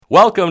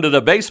Welcome to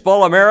the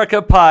Baseball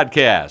America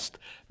podcast.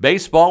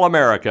 Baseball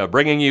America,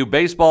 bringing you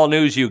baseball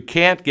news you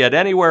can't get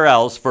anywhere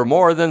else for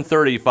more than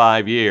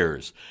 35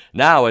 years.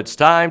 Now it's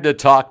time to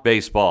talk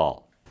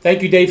baseball.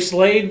 Thank you, Dave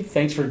Slade.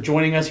 Thanks for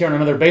joining us here on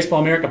another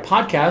Baseball America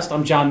podcast.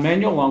 I'm John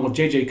Manuel, along with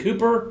J.J.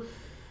 Cooper.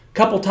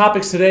 Couple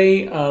topics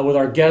today with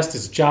our guest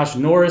is Josh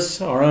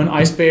Norris, our own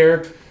Ice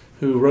Bear,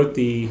 who wrote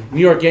the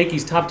New York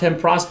Yankees Top 10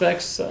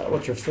 Prospects.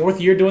 What's your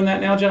fourth year doing that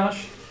now,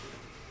 Josh?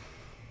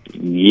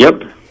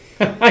 Yep.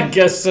 I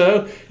guess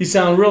so. You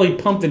sound really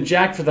pumped and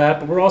jacked for that,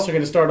 but we're also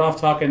going to start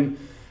off talking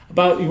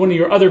about one of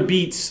your other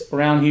beats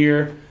around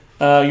here.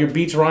 Your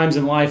beats, rhymes,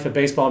 and life at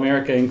Baseball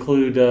America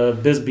include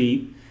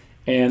BizBeat,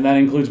 and that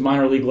includes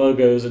minor league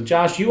logos. And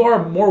Josh, you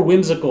are more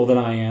whimsical than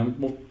I am.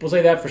 We'll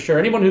say that for sure.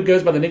 Anyone who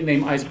goes by the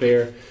nickname Ice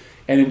Bear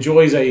and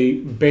enjoys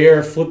a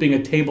bear flipping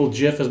a table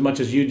GIF as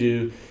much as you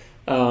do,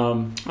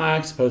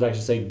 I suppose I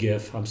should say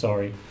GIF. I'm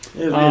sorry.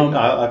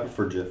 I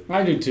prefer GIF.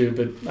 I do too,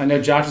 but I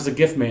know Josh is a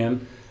GIF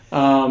man.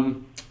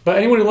 But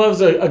anyone who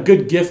loves a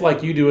good GIF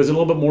like you do is a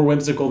little bit more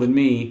whimsical than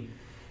me.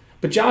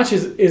 But Josh,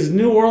 is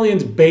New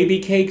Orleans baby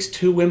cakes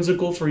too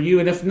whimsical for you?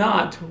 And if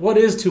not, what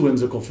is too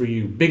whimsical for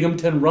you?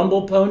 Binghamton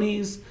Rumble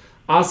Ponies?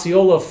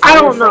 Osceola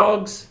Fire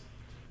Frogs?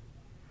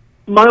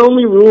 My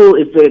only rule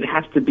is that it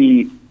has to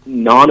be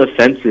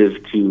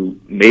non-offensive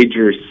to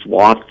major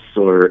swaths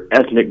or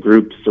ethnic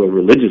groups or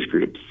religious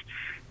groups.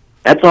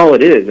 That's all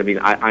it is. I mean,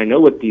 I know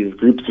what these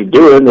groups are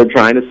doing. They're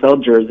trying to sell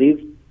jerseys.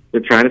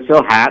 They're trying to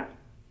sell hats.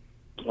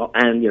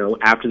 And,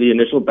 after the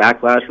initial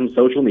backlash from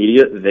social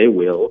media, they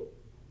will.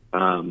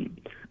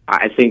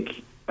 I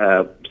think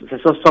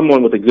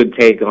someone with a good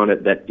take on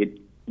it that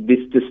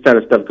this kind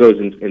of stuff goes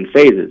in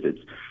phases. It's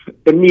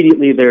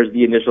immediately there's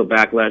the initial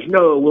backlash.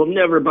 No, we'll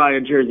never buy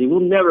a jersey. We'll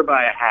never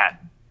buy a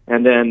hat.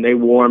 And then they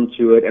warm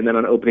to it. And then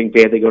on opening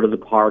day, they go to the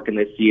park and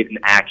they see it in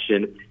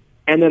action.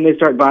 And then they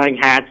start buying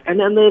hats. And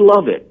then they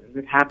love it.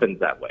 It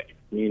happens that way.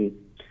 I mean,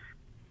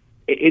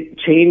 it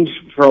change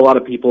for a lot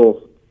of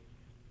people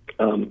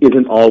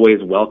isn't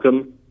always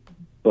welcome,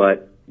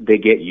 but they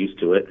get used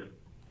to it.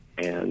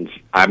 And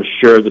I'm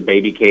sure the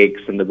baby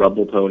cakes and the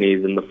Rumble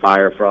Ponies and the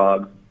Fire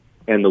Frogs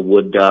and the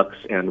Wood Ducks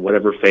and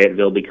whatever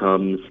Fayetteville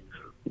becomes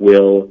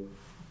will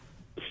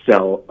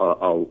sell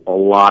a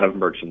lot of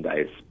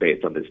merchandise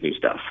based on this new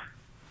stuff.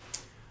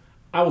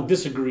 I will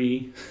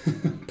disagree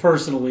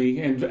personally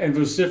and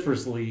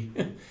vociferously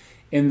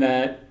in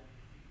that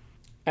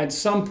at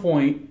some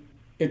point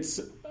it's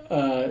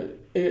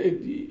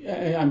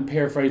I'm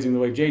paraphrasing the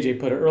way JJ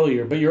put it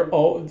earlier, but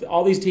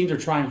all these teams are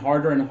trying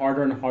harder and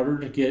harder and harder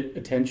to get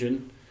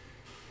attention.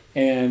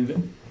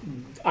 And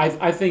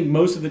I think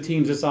most of the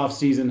teams this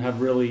offseason have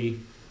really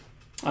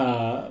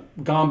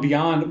gone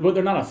beyond, well,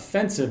 they're not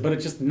offensive, but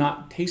it's just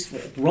not tasteful.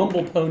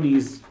 Rumble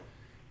Ponies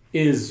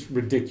is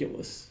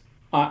ridiculous.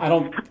 I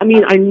know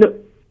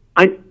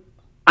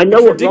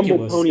what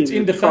Rumble Ponies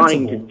is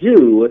trying to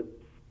do,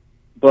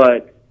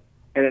 but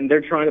and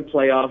they're trying to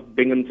play off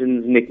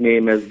Binghamton's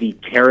nickname as the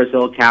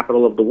carousel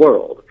capital of the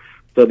world.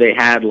 So they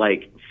had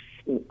like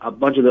a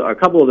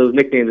couple of those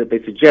nicknames that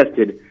they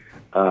suggested.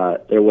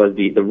 There was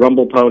the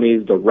Rumble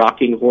Ponies, the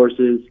Rocking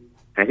Horses.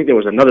 I think there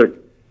was another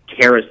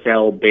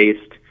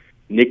carousel-based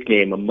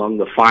nickname among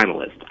the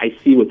finalists. I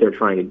see what they're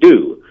trying to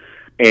do,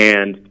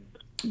 and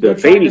they're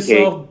trying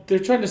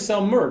to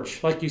sell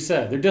merch, like you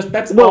said.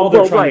 That's all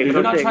they're trying to do.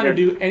 They're not trying to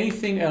do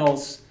anything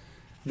else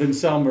than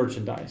sell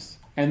merchandise.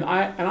 And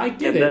I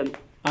get it.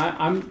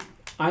 I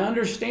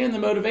understand the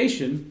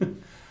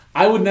motivation.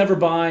 I would never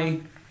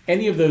buy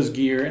any of those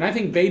gear. And I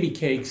think baby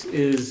cakes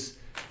is,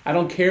 I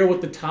don't care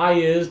what the tie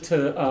is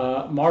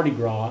to Mardi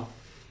Gras.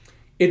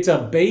 It's a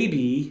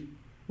baby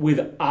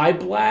with eye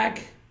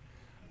black,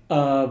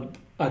 the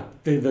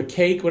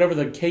cake, whatever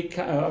the cake,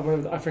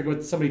 I forget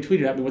what somebody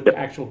tweeted at me what the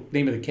actual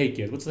name of the cake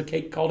is. What's the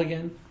cake called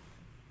again?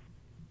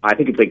 I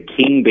think it's like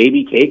King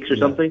Baby Cakes or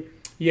something.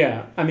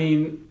 Yeah, I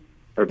mean...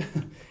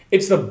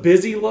 It's the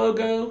busy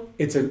logo.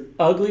 It's an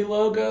ugly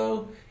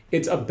logo.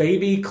 It's a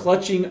baby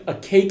clutching a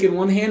cake in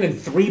one hand and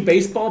 3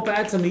 baseball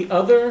bats in the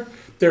other.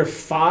 There are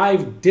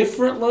 5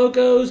 different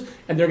logos,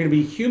 and they're going to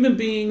be human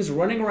beings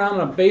running around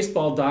on a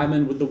baseball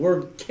diamond with the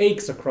word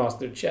cakes across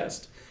their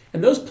chest.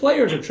 And those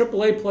players are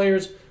AAA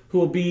players who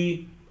will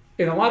be,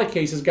 in a lot of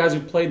cases, guys who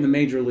played in the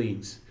major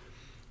leagues.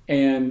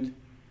 And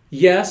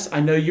yes, I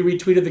know you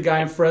retweeted the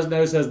guy in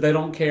Fresno who says they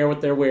don't care what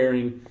they're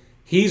wearing.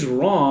 He's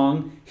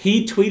wrong.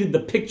 He tweeted the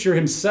picture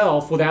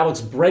himself with Alex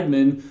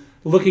Bregman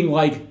looking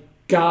like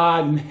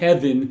God in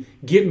heaven,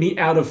 get me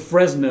out of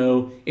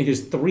Fresno in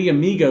his Three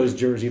Amigos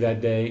jersey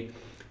that day.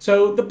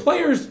 So the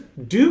players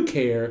do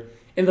care,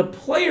 and the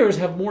players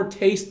have more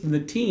taste than the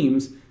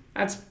teams.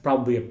 That's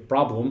probably a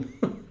problem.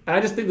 And I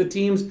just think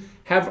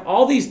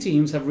all these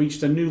teams have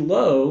reached a new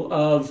low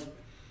of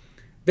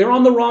they're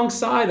on the wrong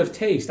side of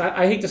taste.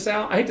 I hate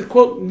to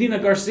quote Nina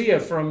Garcia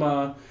from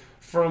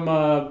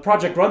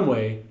Project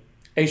Runway,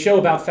 a show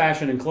about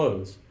fashion and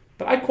clothes.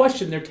 But I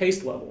question their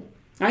taste level.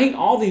 I think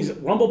all these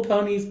Rumble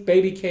Ponies,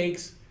 baby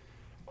cakes,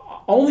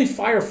 only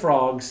Fire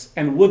Frogs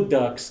and Wood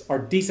Ducks are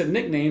decent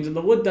nicknames, and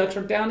the Wood Ducks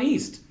are down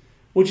east.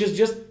 which is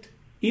just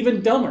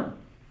even dumber.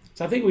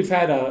 So I think we've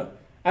had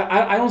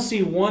I don't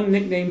see one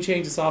nickname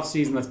change this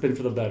offseason that's been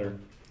for the better.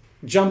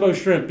 Jumbo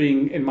Shrimp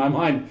being, in my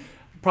mind,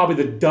 probably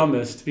the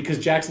dumbest because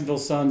Jacksonville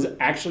Suns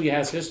actually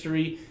has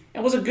history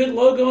and was a good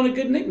logo and a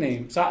good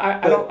nickname. So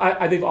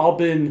they've all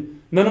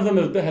been, none of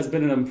them has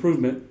been an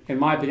improvement in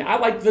my opinion. I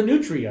like the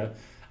Nutria.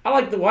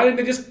 Why didn't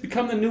they just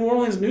become the New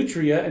Orleans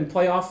Nutria and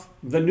play off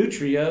the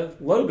Nutria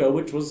logo,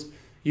 which was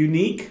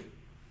unique,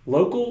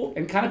 local,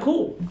 and kind of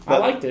cool. But I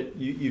liked it.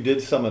 You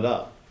did sum it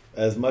up.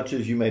 As much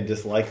as you may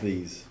dislike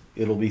these,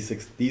 it'll be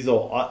six. These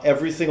will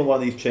every single one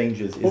of these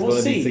changes is going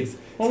to be six.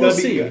 We'll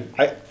see.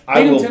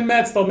 Binghamton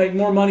Mets, they'll make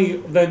more money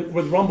than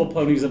with Rumble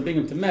Ponies than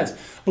Binghamton Mets.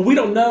 But we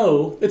don't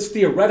know. It's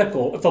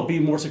theoretical if they'll be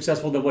more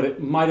successful than what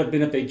it might have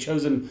been if they'd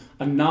chosen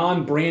a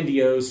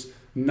non-grandiose,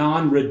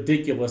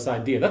 non-ridiculous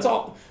idea. That's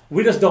all.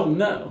 We just don't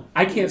know.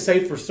 I can't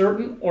say for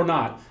certain or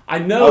not. I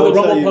know the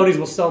Rumble Ponies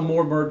will sell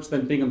more merch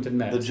than Binghamton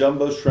Mets. The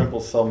Jumbo Shrimp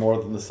will sell more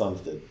than the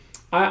Suns did.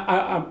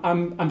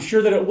 I'm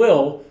sure that it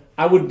will.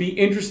 I would be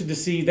interested to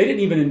see. They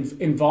didn't even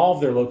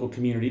involve their local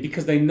community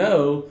because they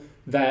know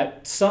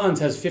that Suns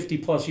has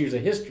 50-plus years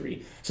of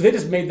history. So they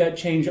just made that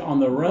change on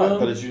their own. Right,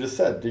 but as you just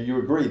said, do you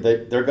agree?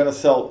 They're going to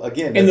sell,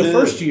 again. In the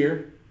first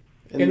year,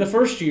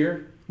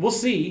 we'll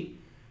see.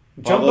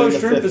 Jumbo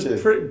Shrimp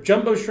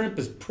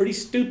is pretty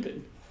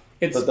stupid.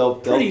 It's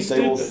pretty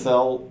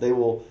stupid. They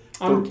will.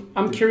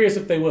 I'm curious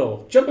if they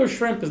will. Jumbo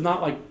Shrimp is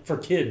not like for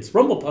kids.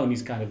 Rumble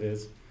Ponies kind of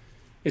is.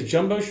 Is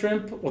Jumbo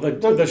Shrimp, or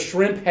the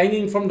shrimp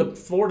hanging from the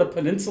Florida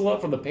Peninsula,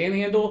 from the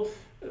Panhandle,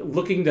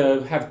 looking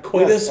to have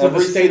coitus with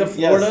the state of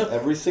Florida? Yes,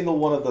 every single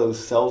one of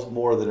those sells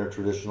more than their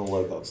traditional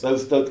logos.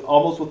 Those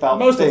almost without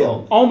Most fail.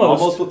 Of them.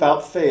 Almost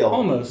without fail.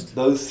 Almost.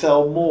 Those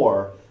sell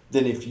more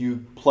than if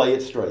you play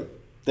it straight.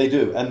 They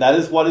do, and that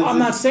is what is. I'm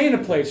not saying to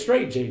play it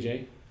straight,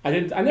 JJ.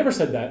 I never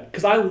said that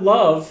because I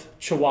love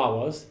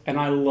Chihuahuas and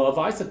I love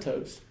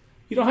Isotopes.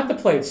 You don't have to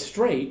play it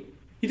straight.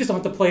 You just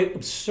don't have to play it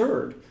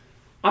absurd.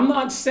 I'm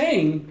not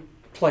saying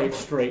play it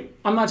straight.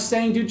 I'm not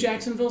saying do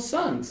Jacksonville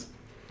Suns.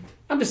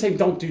 I'm just saying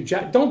don't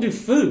do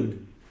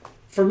food.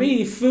 For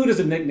me, food as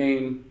a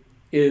nickname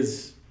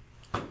is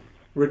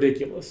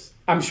ridiculous.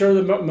 I'm sure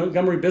the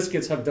Montgomery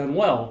Biscuits have done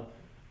well.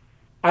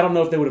 I don't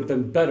know if they would have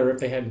done better if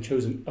they hadn't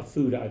chosen a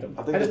food item.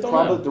 I think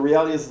the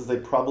reality is they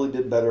probably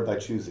did better by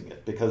choosing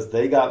it because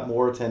they got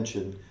more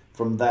attention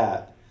from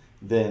that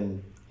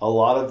than a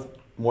lot of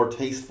more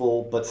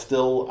tasteful but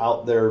still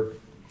out there.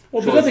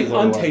 Well, there's nothing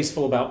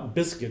untasteful about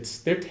biscuits.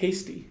 They're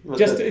tasty,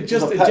 just in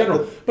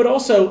general. But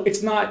also,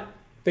 it's not.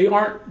 They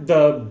aren't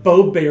the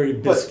Bowberry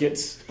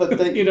biscuits. But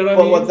they, you know what I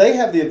mean? What they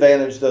have the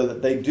advantage, though,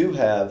 that they do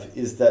have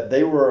is that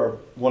they were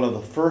one of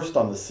the first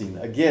on the scene.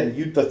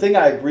 Again, the thing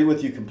I agree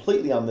with you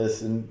completely on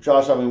this, and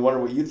Josh, I wonder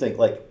what you think.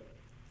 Like,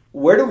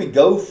 where do we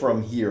go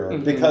from here?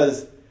 Mm-hmm.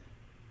 Because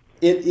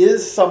it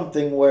is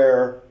something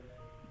where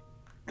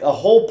a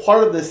whole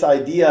part of this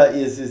idea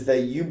is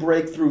that you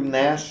break through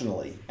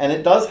nationally, and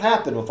it does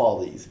happen with all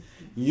these.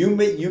 You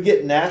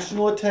get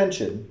national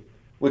attention,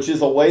 which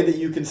is a way that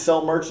you can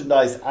sell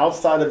merchandise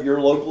outside of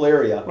your local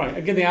area. Right.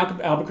 Again, the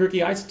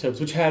Albuquerque Isotopes,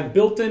 which had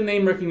built-in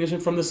name recognition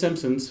from The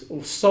Simpsons,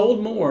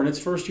 sold more in its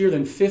first year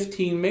than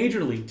 15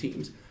 major league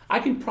teams. I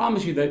can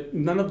promise you that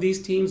none of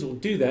these teams will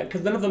do that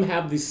because none of them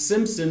have the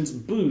Simpsons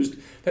boost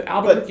that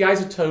Albuquerque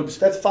Isotopes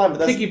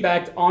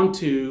piggybacked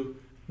onto.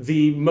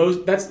 The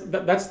most that's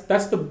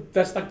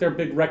like their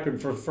big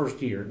record for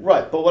first year.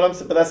 Right,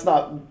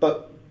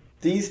 but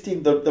these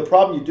teams, the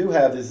problem you do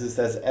have is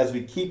as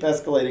we keep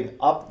escalating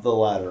up the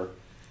ladder,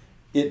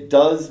 it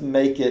does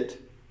make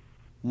it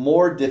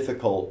more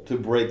difficult to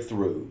break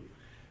through,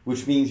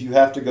 which means you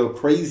have to go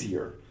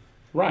crazier.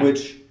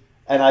 Right.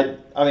 I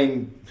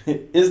mean,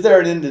 is there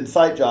an end in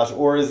sight, Josh,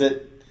 or is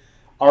it?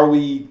 Are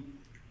we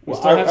near?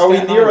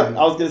 I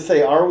was going to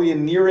say, are we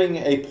nearing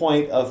a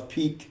point of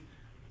peak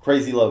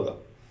crazy logo?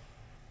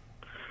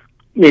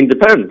 I mean, it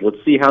depends.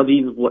 Let's see how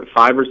these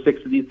 5 or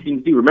 6 of these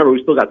teams do. Remember,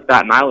 we still got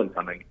Staten Island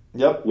coming.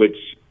 Yep. Which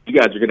you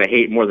guys are going to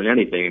hate more than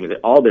anything. I mean,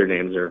 all their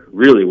names are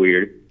really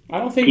weird. I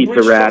don't think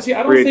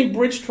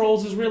Bridge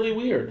Trolls is really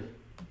weird.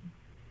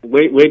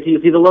 Wait till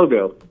you see the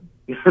logo.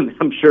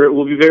 I'm sure it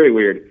will be very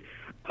weird.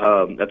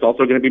 That's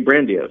also going to be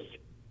Brandios.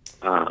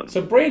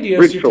 So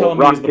Brandios, you're telling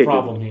me, is the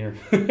problem here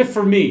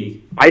for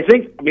me. I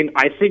think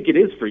it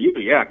is for you,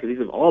 yeah, because these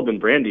have all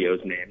been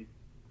Brandios names.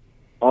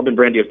 All been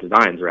Brandios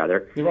designs,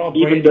 rather. They're all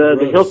even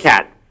the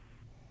Hillcat,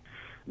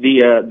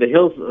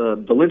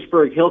 the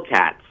Lynchburg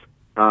Hillcats.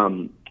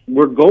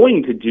 We're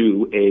going to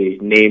do a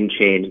name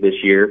change this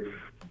year,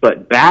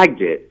 but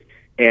bagged it,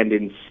 and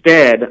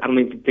instead, I don't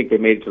even think they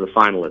made it to the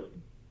finalists.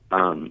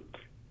 And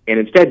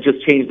instead,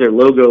 just changed their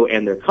logo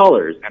and their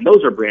colors, and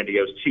those are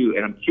Brandios too.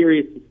 And I'm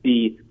curious to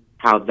see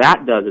how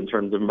that does in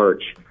terms of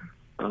merch,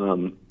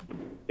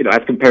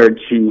 as compared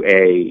to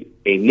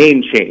a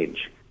name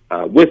change.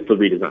 With the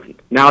redesign.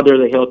 Now they're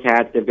the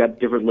Hillcats. They've got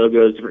different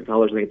logos, different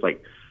colors. I think it's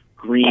like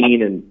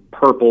green and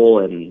purple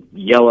and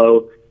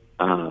yellow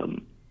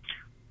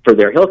for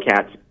their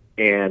Hillcats.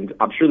 And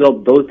I'm sure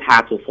those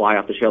hats will fly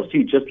off the shelves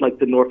too, just like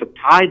the Norfolk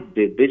Tides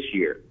did this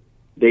year.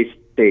 they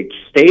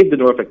stayed the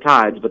Norfolk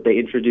Tides, but they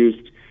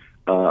introduced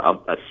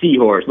a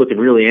seahorse looking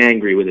really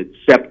angry with its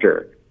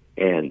scepter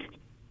and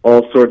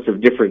all sorts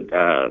of different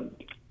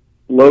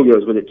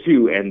logos with it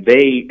too, and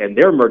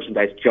their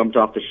merchandise jumped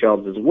off the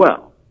shelves as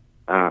well,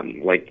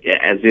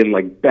 as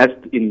in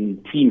best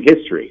in team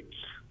history.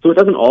 So it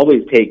doesn't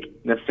always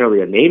take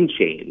necessarily a name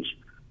change,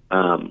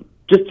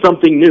 just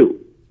something new.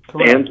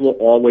 Correct. Fans will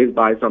always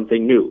buy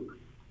something new.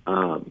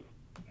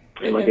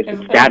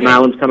 Staten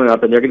Island's coming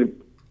up, and they're going to.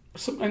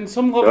 And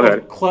some level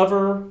of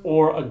clever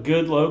or a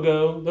good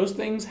logo, those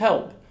things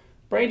help.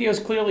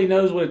 Brandios clearly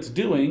knows what it's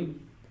doing,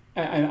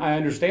 and I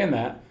understand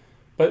that.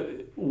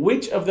 But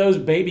which of those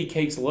Baby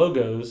Cakes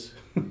logos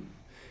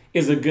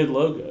is a good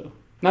logo?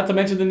 Not to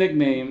mention the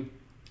nickname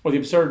or the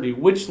absurdity.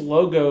 Which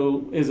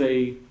logo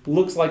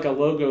looks like a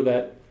logo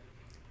that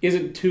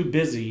isn't too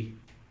busy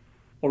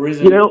or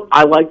isn't?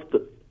 I like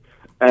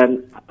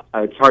and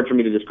it's hard for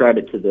me to describe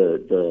it to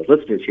the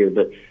listeners here,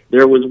 but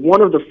there was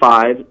one of the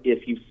 5,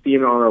 if you've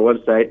seen it on our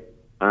website,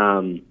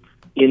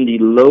 in the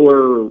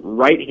lower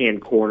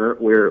right-hand corner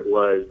where it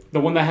was the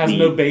one that has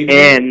no baby.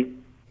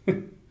 And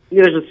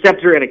there's a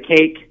scepter and a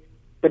cake.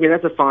 I mean,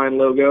 that's a fine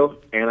logo,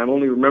 and I'm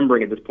only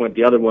remembering at this point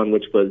the other one,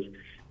 which was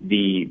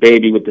the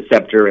baby with the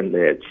scepter and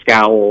the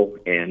scowl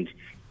and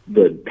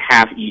the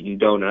half-eaten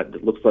donut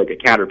that looks like a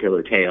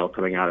caterpillar tail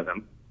coming out of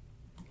him.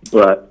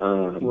 But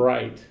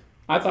right.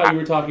 I thought you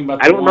were talking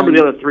about. I don't remember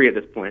the other 3 at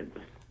this point.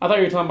 I thought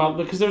you were talking about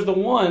because there's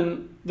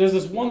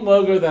this one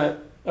logo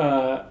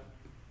that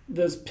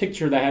this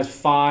picture that has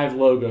 5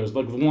 logos.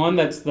 Like one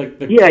that's the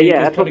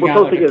that's what we're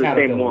both thinking of the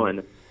same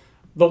one.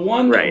 The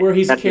one where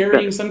he's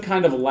carrying some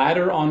kind of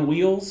ladder on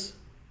wheels.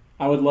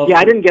 I would love. Yeah,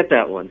 I didn't get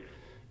that one.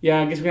 Yeah,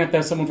 I guess we're gonna have to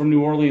have someone from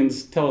New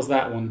Orleans tell us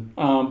that one.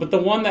 But the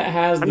one that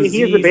has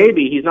he is a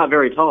baby. He's not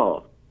very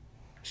tall.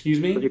 Excuse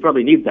me. But he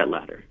probably needs that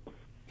ladder.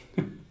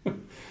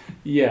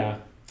 Yeah.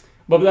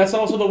 But that's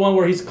also the one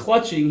where he's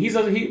clutching.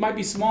 He might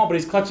be small, but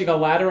he's clutching a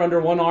ladder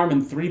under one arm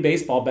and 3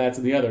 baseball bats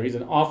in the other. He's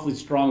an awfully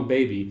strong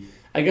baby.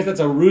 I guess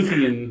that's a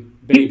Ruthian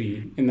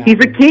baby in that. He's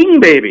a king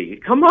baby.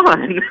 Come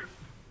on.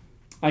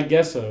 I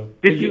guess so.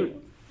 Did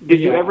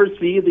you ever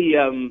see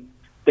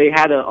they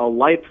had a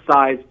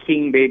life-size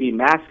king baby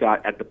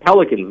mascot at the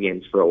Pelicans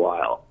games for a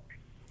while,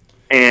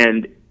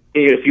 and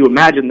if you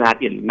imagine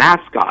that in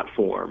mascot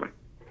form,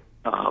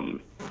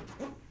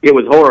 it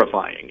was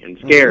horrifying and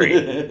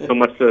scary. so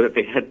much so that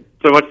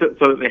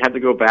they had to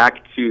go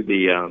back to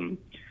the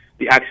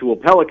actual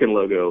Pelican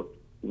logo,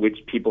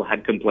 which people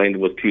had complained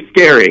was too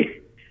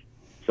scary.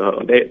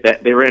 So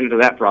they ran into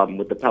that problem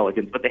with the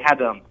Pelicans. But they had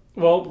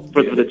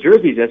for the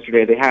jerseys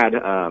yesterday, they had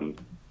a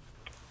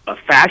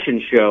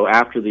fashion show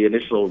after the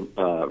initial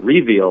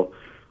reveal.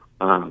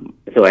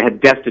 So I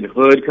had Destin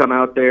Hood come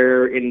out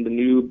there in the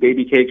new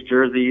Baby Cakes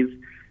jerseys,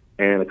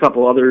 and a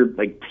couple other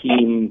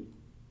team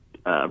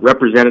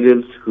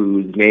representatives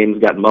whose names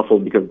got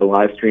muffled because the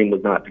live stream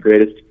was not the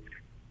greatest.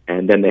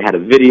 And then they had a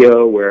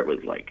video where it was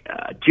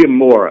Jim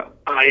Mora,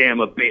 I am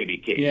a baby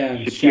cake. Yeah,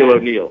 Shaquille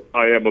O'Neal,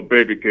 I am a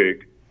baby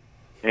cake.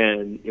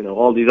 And,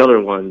 all these other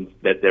ones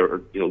that there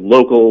were,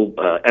 local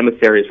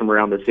emissaries from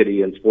around the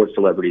city and sports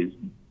celebrities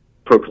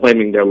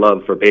proclaiming their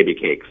love for baby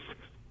cakes.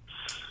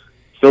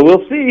 So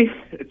we'll see.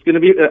 It's going to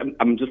be,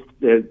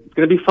 it's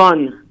going to be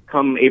fun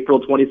come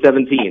April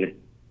 2017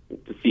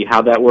 to see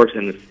how that works.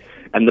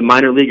 And the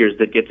minor leaguers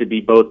that get to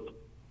be both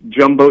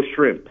jumbo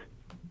shrimp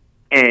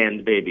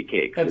and baby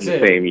cakes in the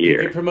same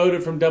year. You get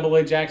promoted from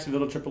AA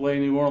Jacksonville to AAA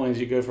New Orleans,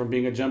 you go from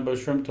being a jumbo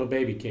shrimp to a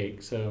baby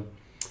cake. So,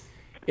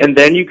 and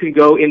then you can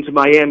go into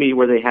Miami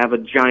where they have a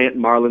giant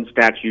Marlin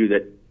statue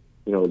that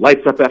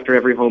lights up after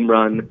every home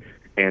run,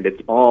 and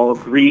it's all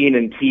green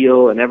and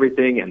teal and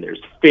everything, and there's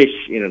fish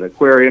in an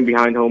aquarium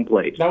behind home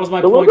plate. That was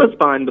my point. The logo's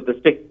fine, but the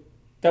stick.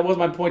 That was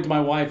my point to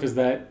my wife, is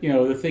that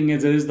the thing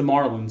is, it is the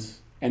Marlins,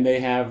 and they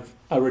have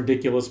a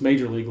ridiculous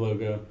major league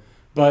logo.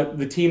 But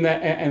the team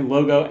and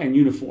logo and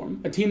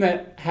uniform, a team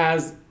that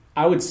has,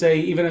 I would say,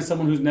 even as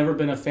someone who's never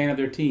been a fan of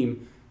their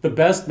team, the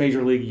best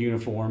major league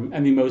uniform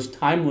and the most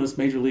timeless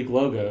major league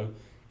logo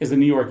is the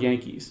New York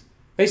Yankees.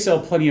 They sell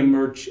plenty of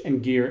merch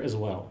and gear as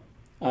well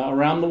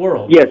around the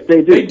world. Yes,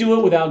 they do. They do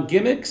it without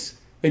gimmicks.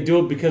 They do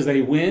it because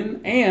they win,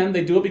 and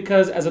they do it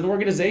because, as an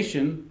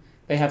organization,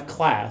 they have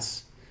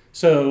class.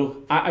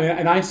 So,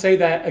 I say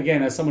that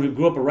again as someone who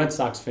grew up a Red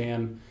Sox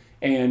fan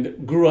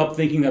and grew up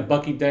thinking that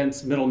Bucky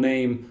Dent's middle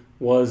name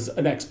was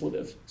an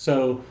expletive.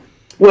 So,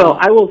 well,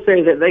 I will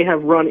say that they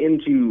have run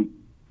into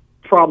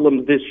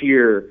problems this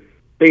year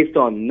based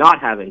on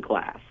not having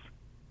class.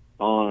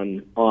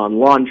 On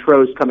Lon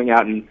Trost coming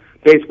out and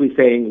basically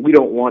saying we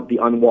don't want the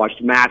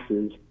unwashed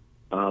masses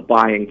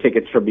buying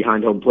tickets from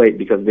behind home plate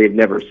because they've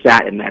never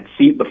sat in that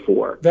seat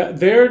before.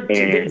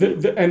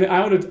 And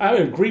I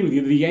would agree with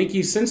you. The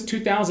Yankees, since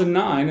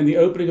 2009 and the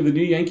opening of the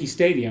new Yankee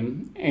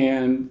Stadium,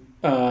 and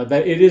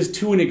that it is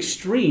to an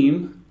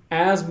extreme,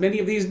 as many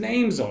of these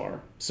names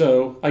are.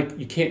 So,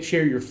 you can't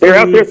share your food. They're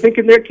out there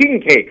thinking they're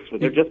king cakes, but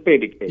they're just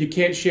baby cakes. You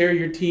can't share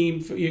your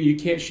team. You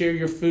can't share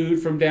your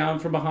food from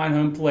behind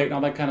home plate and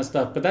all that kind of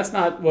stuff. But that's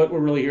not what we're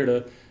really here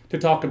to to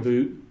talk a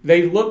boot.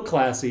 They look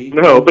classy.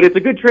 No, but it's a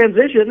good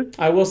transition.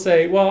 I will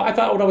say, well, I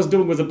thought what I was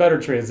doing was a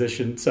better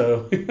transition.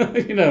 So,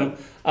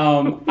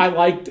 I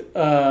liked.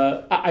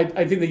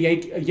 I think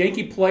the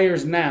Yankee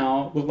players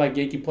now look like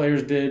Yankee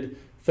players did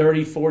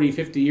 30, 40,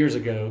 50 years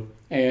ago,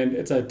 and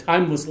it's a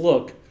timeless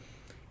look.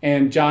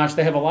 And Josh,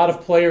 they have a lot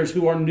of players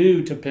who are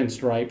new to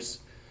pinstripes,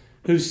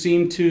 who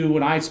seem to.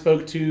 When I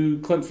spoke to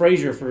Clint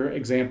Frazier, for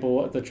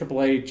example, at the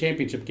AAA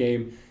championship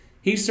game,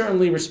 he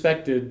certainly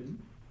respected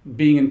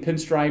being in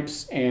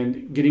pinstripes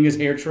and getting his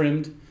hair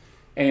trimmed.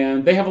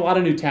 And they have a lot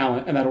of new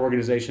talent in that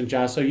organization,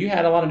 Josh. So you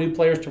had a lot of new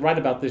players to write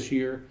about this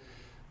year.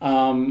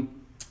 What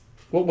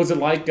was it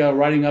like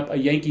writing up a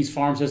Yankees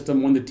farm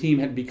system when the team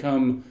had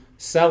become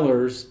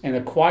sellers and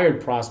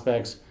acquired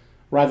prospects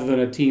rather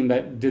than a team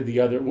that did the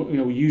other,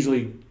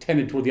 usually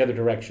tended toward the other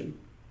direction?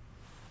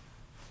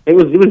 It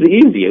was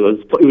easy. It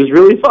was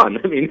really fun.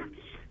 I mean,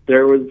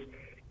 there was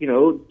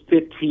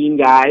 15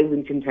 guys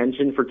in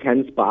contention for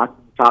 10 spots,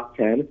 top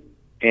 10.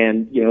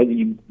 And,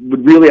 you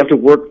would really have to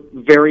work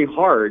very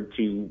hard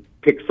to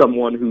pick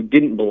someone who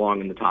didn't belong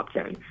in the top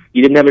 10.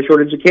 You didn't have a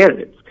shortage of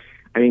candidates.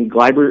 I mean,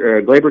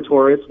 Gleyber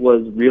Torres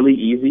was really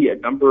easy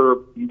at number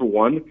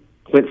one.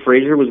 Clint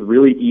Frazier was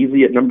really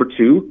easy at number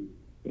 2.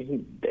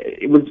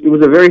 It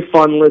was a very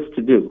fun list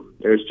to do.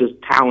 There's just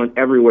talent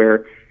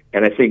everywhere.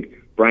 And I think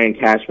Brian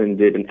Cashman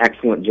did an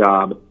excellent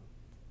job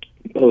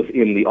both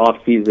in the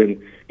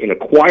offseason in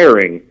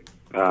acquiring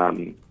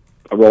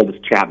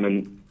Aroldis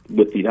Chapman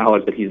with the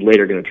knowledge that he's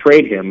later going to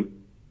trade him,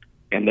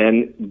 and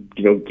then,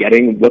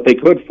 getting what they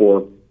could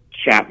for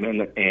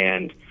Chapman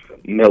and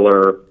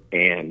Miller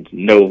and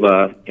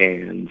Nova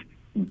and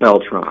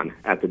Beltran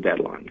at the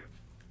deadline.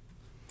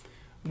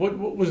 What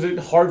was it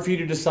hard for you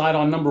to decide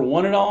on number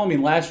 1 at all? I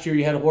mean, last year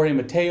you had Jorge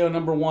Mateo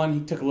number 1. He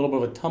took a little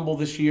bit of a tumble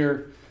this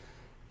year.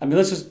 I mean,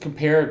 let's just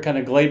compare kind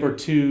of Gleyber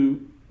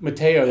to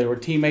Mateo. They were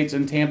teammates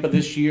in Tampa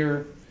this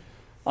year.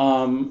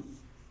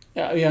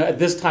 At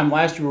this time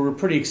last year, we were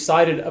pretty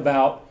excited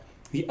about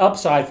the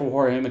upside for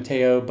Jorge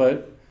Mateo,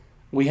 but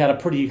we had a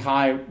pretty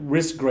high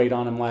risk grade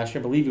on him last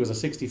year. I believe he was a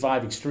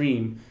 65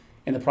 extreme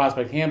in the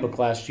prospect handbook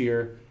last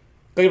year.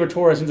 Gleyber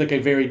Torres seems like a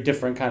very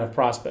different kind of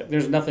prospect.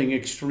 There's nothing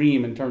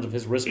extreme in terms of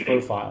his risk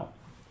profile.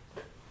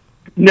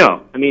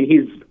 No, I mean,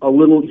 he's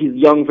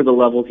young for the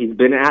levels he's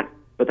been at,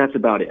 but that's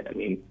about it. I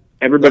mean,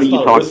 everybody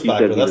you talk to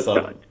says he's a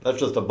stud. That's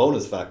just a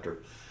bonus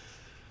factor.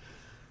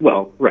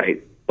 Well,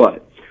 right,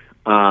 but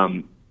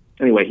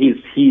anyway, he's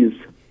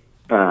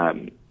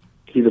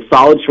a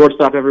solid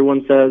shortstop,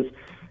 everyone says.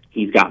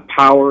 He's got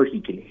power.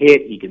 He can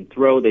hit. He can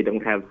throw. They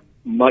don't have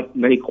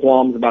many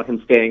qualms about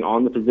him staying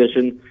on the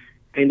position.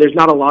 And there's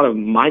not a lot of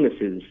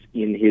minuses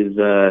in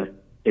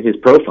his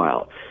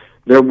profile.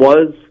 There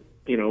was,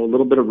 a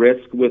little bit of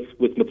risk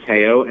with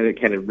Mateo, and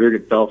it kind of reared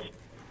itself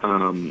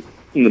in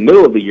the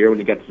middle of the year when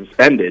he got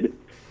suspended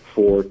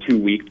for 2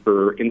 weeks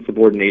for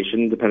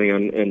insubordination, depending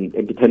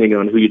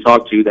on who you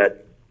talk to.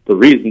 That the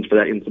reasons for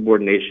that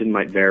insubordination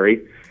might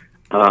vary.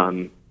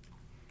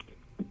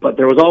 But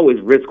there was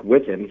always risk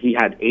with him. He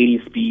had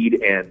 80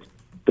 speed and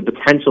the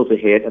potential to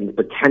hit and the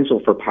potential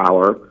for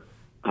power,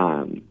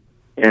 and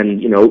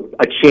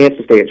a chance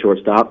to stay at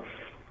shortstop.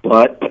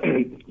 But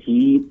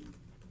he,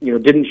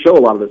 didn't show a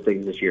lot of those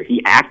things this year.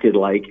 He acted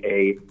like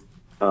a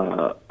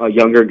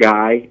younger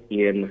guy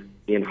in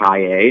high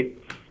A,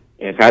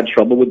 and had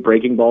trouble with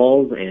breaking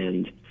balls,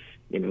 and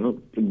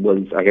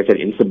was, like I said,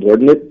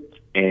 insubordinate,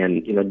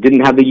 and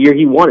didn't have the year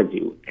he wanted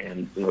to.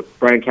 And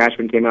Brian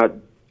Cashman came out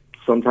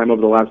sometime over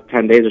the last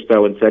 10 days or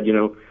so and said,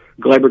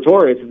 Gleyber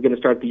Torres is going to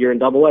start the year in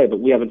Double-A, but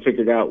we haven't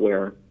figured out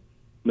where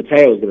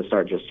Mateo is going to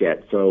start just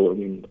yet. So, I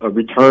mean, a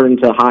return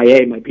to high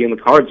A might be in the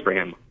cards for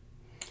him.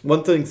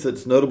 One thing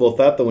that's notable with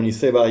that, though, when you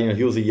say about,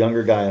 he was a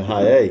younger guy in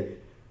high A,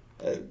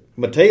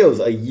 Mateo's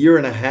a year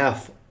and a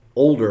half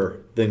older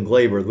than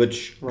Gleyber,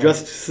 which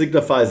just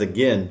signifies,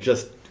 again,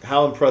 just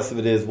how impressive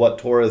it is what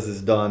Torres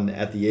has done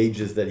at the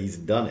ages that he's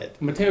done it.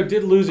 Mateo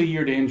did lose a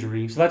year to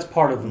injury, so that's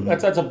part of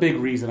that's a big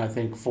reason, I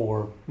think,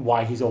 for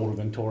why he's older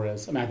than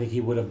Torres. I mean, I think he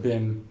would have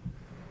been,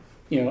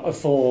 a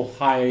full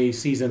high A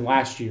season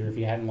last year if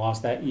he hadn't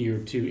lost that year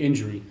to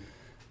injury.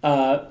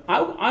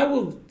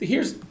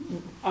 Here's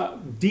a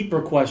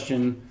deeper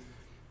question.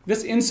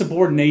 This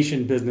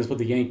insubordination business with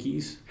the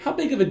Yankees, how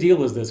big of a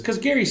deal is this? Because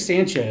Gary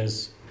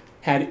Sanchez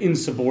had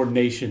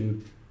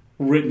insubordination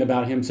written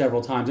about him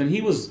several times, and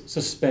he was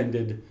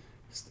suspended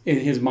in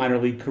his minor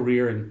league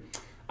career, and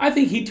I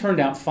think he turned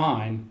out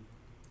fine.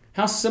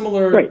 How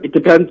similar? Right. It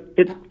depends.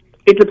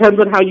 It depends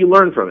on how you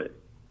learn from it.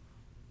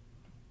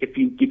 If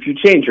you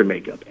change your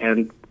makeup,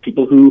 and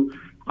people who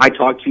I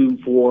talked to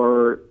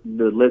for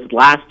the list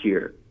last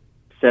year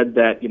said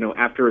that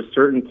after a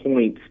certain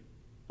point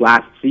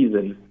last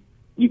season,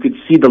 you could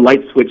see the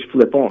light switch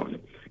flip on,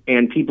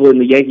 and people in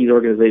the Yankees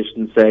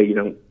organization say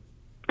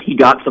he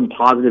got some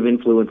positive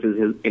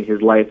influences in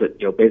his life that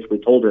basically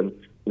told him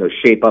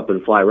shape up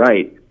and fly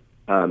right.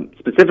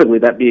 Specifically,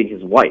 that being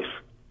his wife.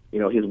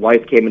 His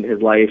wife came into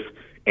his life,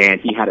 and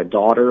he had a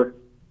daughter.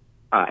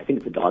 I think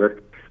it's a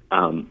daughter,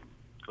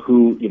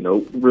 who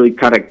really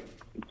kind of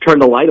turn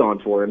the light on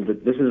for him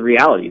that this is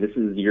reality. This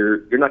is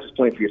you're not just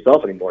playing for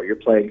yourself anymore. You're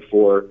playing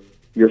for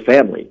your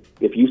family.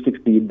 If you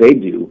succeed, they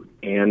do.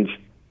 And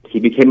he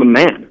became a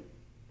man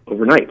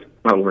overnight.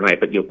 Not overnight,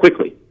 but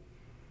quickly.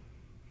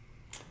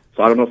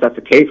 So I don't know if that's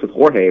the case with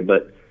Jorge,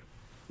 but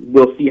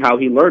we'll see how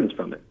he learns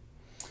from it.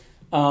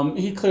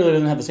 He clearly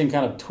doesn't have the same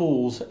kind of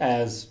tools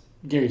as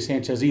Gary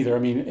Sanchez either. I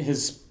mean,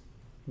 his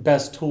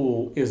best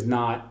tool is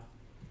not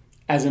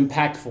as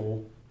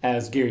impactful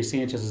as Gary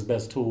Sanchez's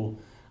best tool.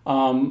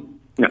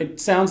 No. It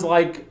sounds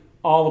like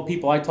all the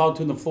people I talked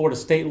to in the Florida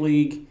State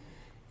League,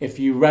 if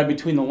you read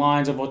between the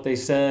lines of what they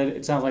said,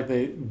 it sounds like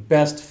the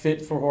best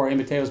fit for Jorge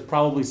Mateo is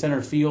probably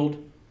center field.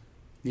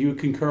 Do you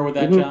concur with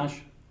that,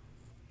 Josh?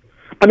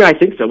 I mean, I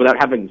think so, without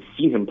having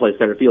seen him play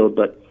center field.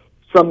 But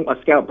a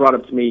scout brought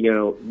up to me,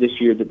 this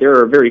year that there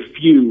are very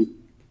few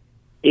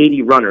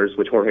 80 runners,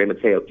 which Jorge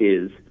Mateo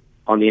is,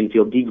 on the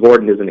infield. D.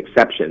 Gordon is an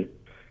exception.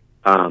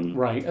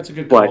 Right, that's a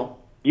good call. But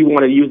you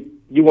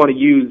want to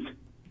use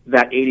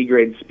that 80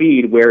 grade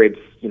speed where it's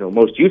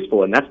most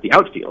useful, and that's the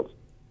outfield.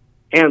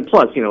 And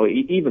plus, even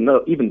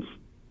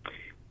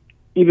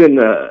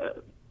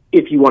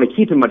if you want to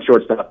keep him at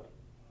shortstop,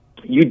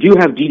 you do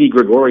have Didi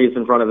Gregorius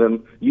in front of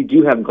him. You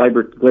do have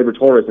Gleyber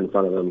Torres in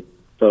front of him.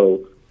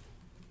 So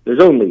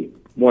there's only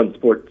one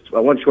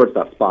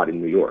shortstop spot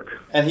in New York.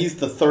 And he's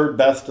the third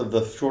best of the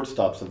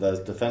shortstops of those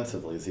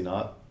defensively, is he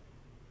not?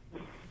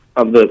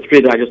 Of the three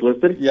that I just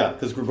listed? Yeah,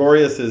 because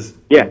Gregorius is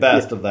the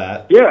best of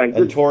that. Yeah,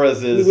 and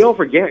Torres is... We all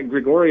forget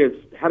Gregorius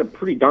had a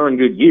pretty darn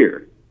good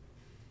year.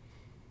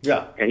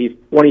 Yeah. And he's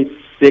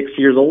 26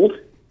 years old.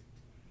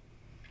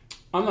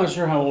 I'm not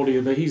sure how old he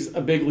is, but he's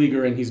a big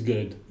leaguer and he's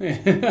good.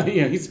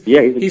 He's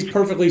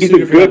perfectly he's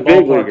suited for that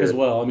ballpark leaguer as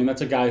well. I mean,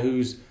 that's a guy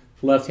whose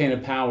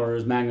left-handed power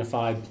is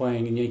magnified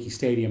playing in Yankee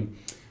Stadium.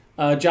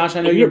 Josh,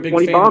 I know you're a big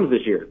 20 fan. 20 bombs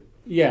this year.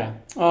 Yeah,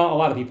 a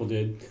lot of people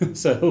did.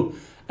 So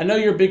I know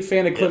you're a big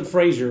fan of Clint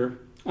Frazier.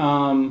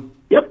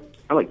 Yep,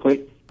 I like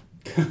Clint.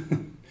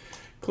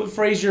 Clint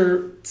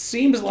Frazier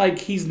seems like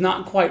he's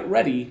not quite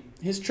ready.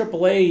 His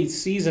AAA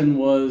season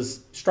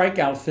was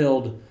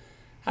strikeout-filled.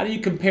 How do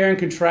you compare and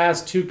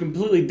contrast two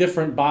completely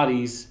different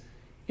bodies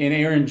in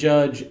Aaron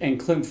Judge and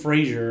Clint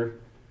Frazier,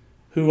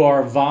 who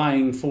are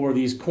vying for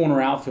these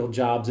corner outfield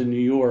jobs in New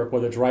York,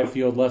 whether it's right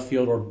field, left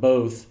field, or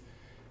both?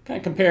 Kind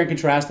of compare and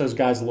contrast those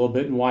guys a little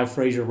bit and why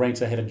Frazier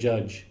ranks ahead of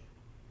Judge.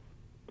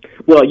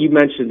 Well, you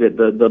mentioned that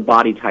the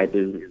body type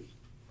is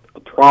a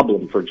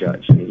problem for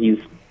Judge. I mean, he's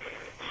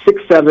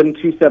 6'7",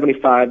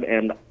 275,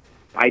 and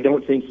I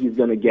don't think he's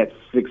going to get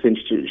 6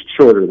 inches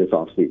shorter this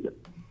offseason.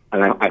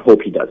 And I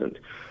hope he doesn't.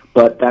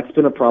 But that's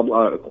been a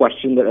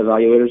question that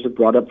evaluators have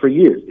brought up for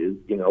years. Is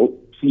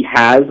he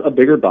has a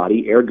bigger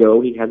body, ergo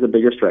he has a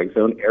bigger strike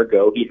zone,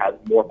 ergo he has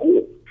more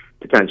holes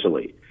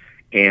potentially.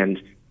 And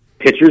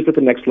pitchers at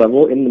the next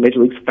level in the major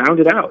leagues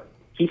found it out.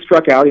 He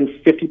struck out in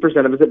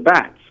 50% of his at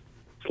bats,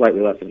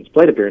 slightly less than his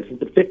plate appearances,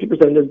 but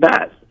 50% of his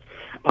bats.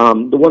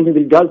 The one thing that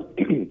he does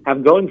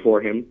have going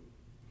for him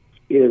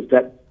is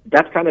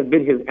that's kind of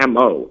been his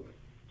MO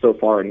so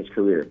far in his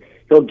career.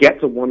 He'll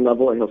get to one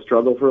level and he'll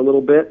struggle for a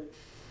little bit,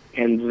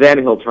 and then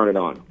he'll turn it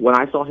on. When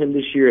I saw him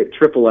this year at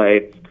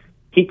AAA,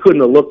 he couldn't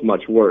have looked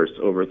much worse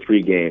over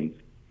 3 games,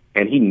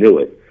 and he knew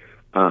it.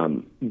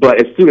 But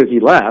as soon as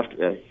he left,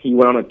 he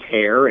went on a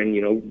tear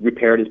and,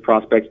 repaired his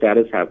prospect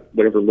status,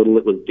 whatever little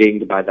it was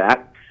dinged by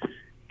that,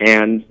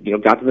 and,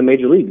 got to the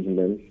major leagues and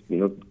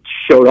then,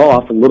 showed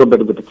off a little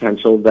bit of the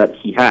potential that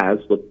he has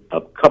with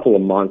a couple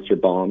of monster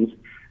bombs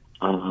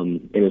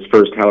in his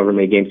first however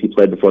many games he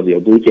played before the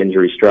oblique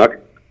injury struck.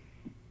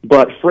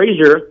 But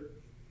Frazier,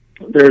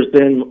 there's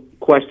been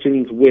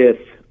questions with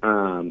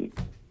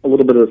a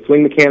little bit of the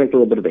swing mechanics, a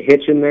little bit of the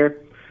hitch in there.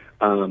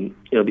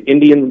 The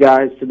Indians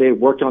guys today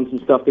worked on some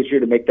stuff this year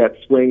to make that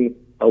swing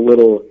a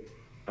little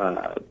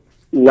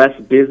less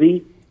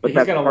busy. But he's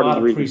that's got a part lot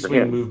of the of reason pre-swing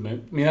for him.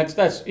 movement. I mean,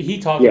 that's he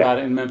talked about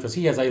it in Memphis.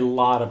 He has a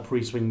lot of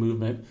pre-swing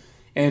movement,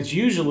 and it's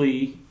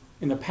usually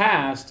in the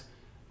past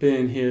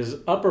been his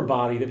upper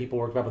body that people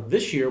work about, but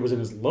this year was in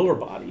his lower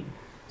body.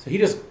 So he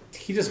just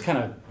kind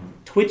of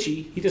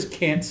twitchy. He just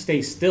can't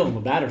stay still in the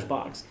batter's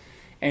box,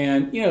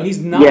 and he's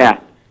not.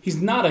 Yeah. He's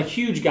not a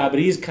huge guy, but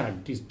he's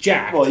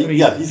jacked. Well,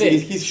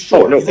 he's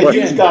short. Oh, no, he's a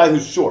huge guy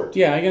who's short.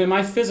 Yeah, again,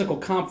 my physical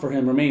comp for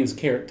him remains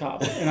Carrot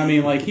Top. And I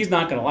mean, he's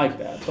not going to like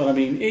that. But I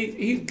mean,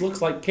 he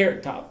looks like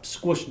Carrot Top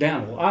squished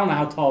down a little. I don't know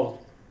how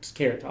tall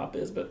Carrot Top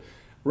is, but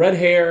red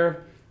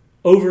hair,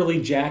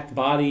 overly jacked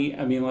body.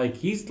 I mean,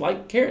 he's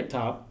like Carrot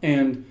Top.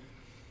 And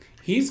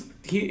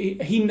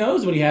he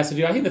knows what he has to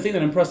do. I think the thing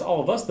that impressed all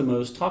of us the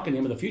most, talking to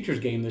him at the Futures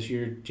game this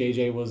year,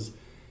 JJ, was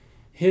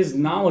his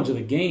knowledge of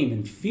the game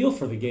and feel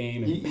for the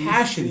game and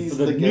passion for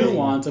the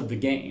nuance of the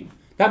game.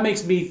 That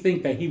makes me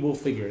think that he will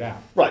figure it out.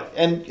 Right.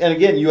 And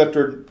again, you have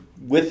to,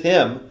 with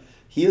him,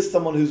 he is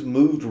someone who's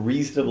moved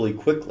reasonably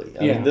quickly.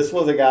 I mean, this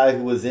was a guy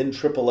who was in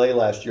AAA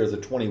last year as a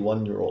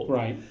 21-year-old.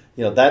 Right.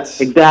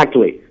 That's...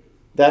 Exactly.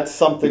 That's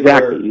something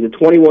Exactly. He's a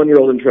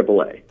 21-year-old in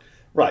AAA.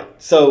 Right.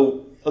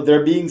 So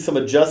there being some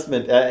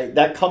adjustment,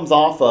 that comes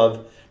off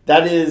of,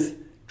 that is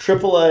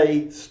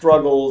AAA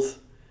struggles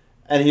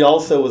and he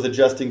also was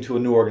adjusting to a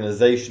new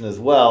organization as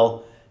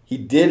well. He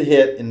did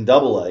hit in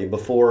Double-A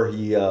before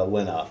he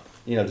went up,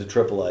 to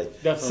Triple-A.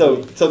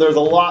 Definitely. So there's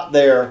a lot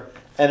there,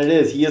 and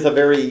he's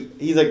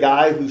a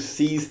guy who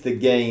sees the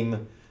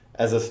game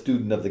as a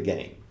student of the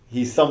game.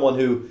 He's someone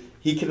who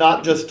he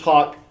cannot just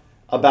talk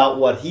about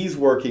what he's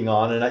working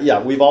on.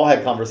 And we've all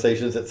had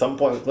conversations at some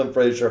point with Clint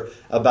Frazier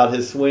about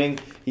his swing.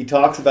 He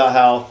talks about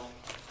how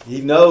he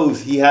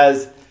knows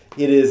it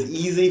is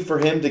easy for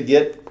him to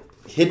get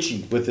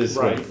hitchy with his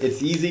swing. Right.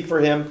 It's easy for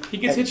him. He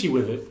gets hitchy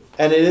with it.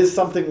 And it is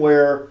something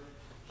where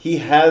he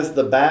has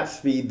the bat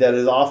speed that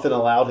has often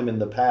allowed him in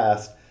the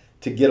past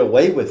to get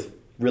away with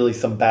really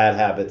some bad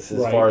habits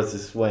as far as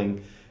his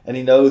swing. And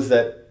he knows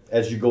that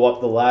as you go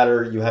up the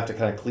ladder, you have to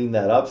kind of clean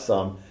that up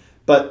some.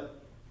 But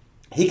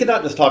he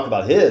cannot just talk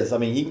about his. I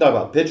mean, he can talk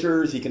about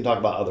pitchers. He can talk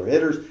about other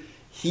hitters.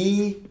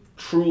 He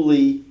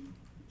truly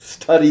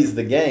studies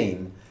the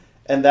game,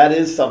 and that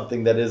is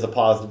something that is a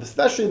positive,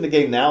 especially in the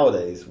game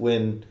nowadays.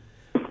 When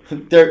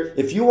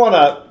if you want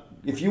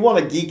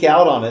to geek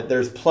out on it,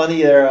 there's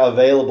plenty there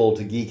available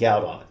to geek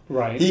out on it.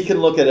 Right. He can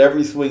look at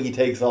every swing he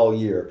takes all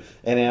year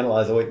and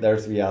analyze. Oh, wait,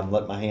 there's I'm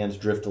let my hands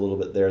drift a little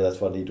bit there. That's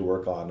what I need to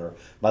work on. Or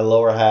my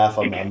lower half,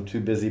 I'm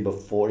too busy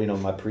before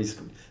my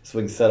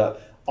pre-swing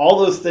setup. All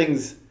those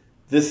things.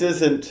 This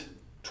isn't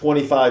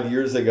 25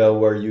 years ago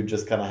where you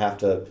just kind of have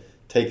to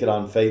take it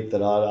on faith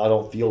that I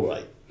don't feel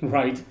right.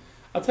 Right.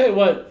 I'll tell you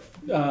what.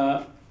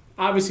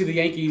 Obviously, the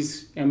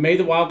Yankees made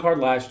the wild card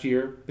last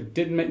year, but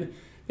didn't make.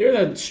 They're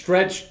in a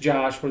stretch,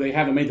 Josh, where they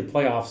haven't made the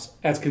playoffs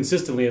as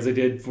consistently as they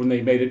did when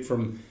they made it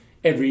from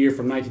every year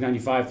from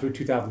 1995 through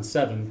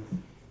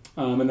 2007.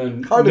 And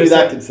then hard to be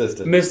that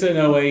consistent. Missed it in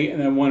 2008 and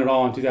then won it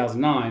all in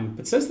 2009.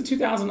 But since the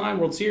 2009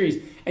 World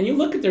Series, and you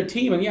look at their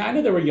team, and I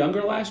know they were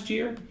younger last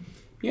year.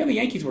 The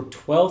Yankees were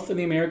 12th in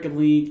the American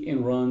League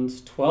in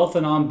runs, 12th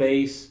in on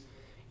base.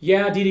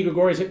 Didi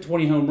Gregorius hit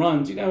 20 home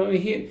runs. He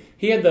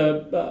had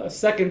the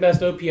second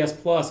best OPS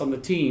plus on the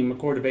team,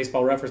 according to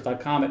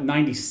BaseballReference.com, at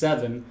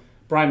 97.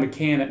 Brian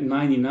McCann at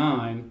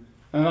 99.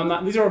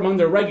 And these are among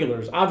their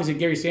regulars. Obviously,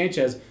 Gary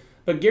Sanchez.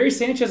 But Gary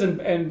Sanchez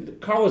and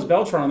Carlos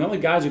Beltran are the only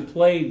guys who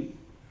played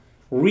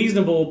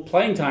reasonable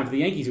playing time for the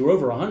Yankees who were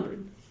over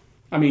 100.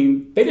 I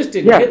mean, they just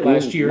didn't hit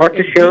last year. Mark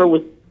Teixeira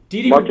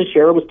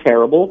was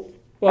terrible.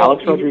 Well,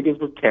 Alex Rodriguez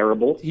was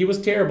terrible. He was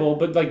terrible,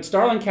 but like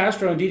Starlin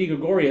Castro and Didi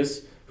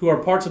Gregorius, who are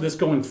parts of this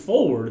going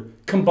forward,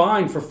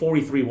 combined for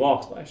 43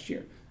 walks last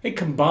year. They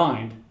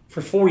combined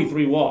for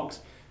 43 walks.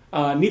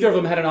 Neither of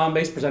them had an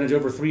on-base percentage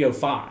over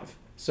 305.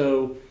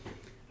 So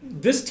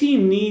this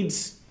team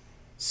needs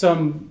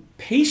some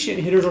patient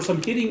hitters or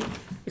some hitting.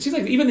 It seems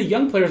like even the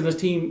young players on this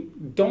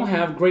team don't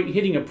have great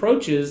hitting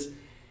approaches.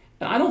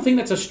 And I don't think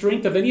that's a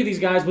strength of any of these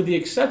guys with the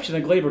exception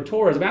of Gleyber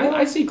Torres. I mean,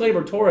 I see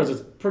Gleyber Torres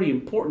as pretty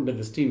important to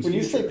this team's future.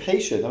 You say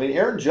patient, I mean,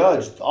 Aaron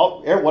Judge,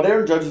 what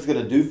Aaron Judge is going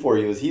to do for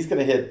you is he's going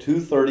to hit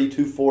 230,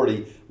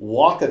 240,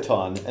 walk a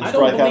ton, and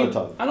strike out a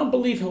ton. I don't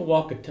believe he'll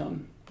walk a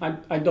ton.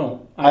 I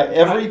don't.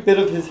 Every bit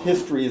of his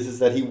history is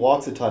that he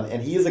walks a ton,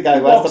 and he is a guy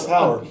who has the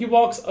power. He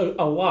walks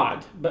a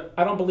lot, but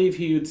I don't believe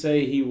he would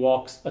say he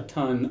walks a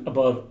ton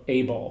above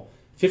A ball.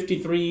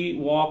 53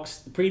 walks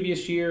the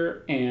previous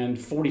year and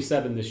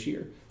 47 this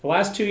year. The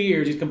last 2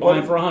 years, he's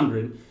combined for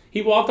 100.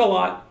 He walked a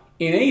lot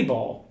in A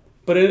ball,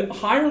 but at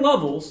higher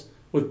levels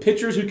with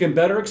pitchers who can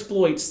better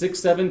exploit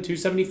 6'7",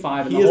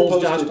 275, and the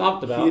holes Josh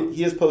talked about.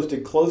 He has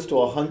posted close to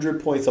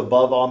 100 points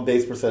above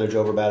on-base percentage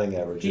over batting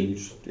average at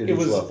each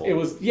level.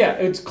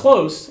 It's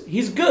close.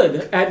 He's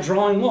good at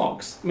drawing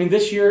walks. I mean,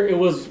 this year it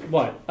was,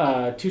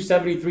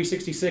 270,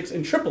 366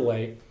 in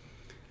AAA.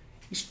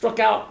 He struck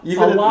out a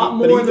lot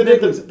more in the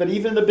big leagues. But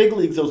even in the big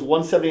leagues, it was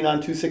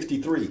 179,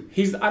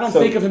 263. I don't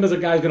think of him as a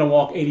guy who's going to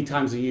walk 80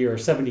 times a year or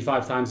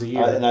 75 times a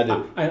year. And I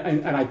do.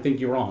 And I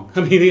think you're wrong.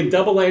 I mean, in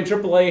Double-A and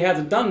Triple-A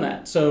hasn't done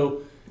that.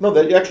 So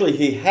no, actually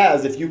he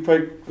has. If you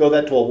go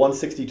that to a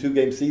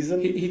 162-game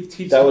season,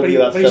 that would be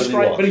about 70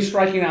 walks. But he's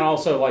striking out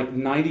also like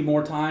 90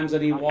 more times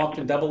than he walked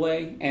in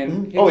Double-A.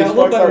 And he got a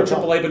little better in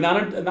Triple-A, but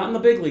not in the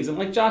big leagues. And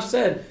like Josh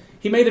said,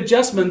 he made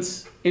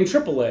adjustments in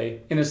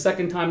Triple-A in his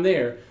second time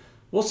there.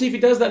 We'll see if he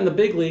does that in the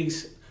big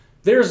leagues.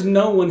 There's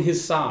no one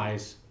his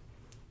size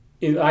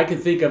I can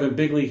think of in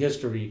big league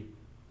history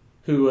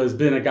who has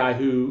been a guy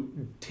who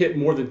hit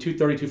more than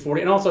 230,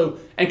 240,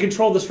 and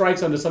controlled the strike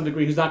zone to some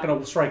degree, who's not going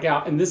to strike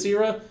out in this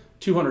era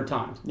 200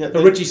 times. Yeah,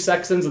 the Richie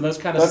Sextons and those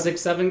kind of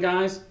 6'7"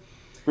 guys.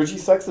 Richie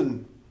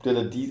Sexton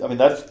did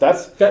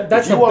that's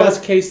the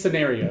best case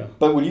scenario.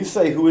 But when you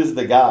say who is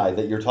the guy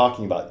that you're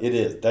talking about, that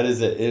is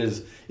it. It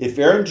is, if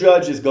Aaron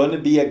Judge is going to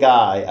be a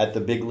guy at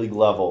the big league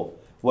level,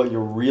 what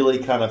you're really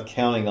kind of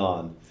counting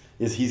on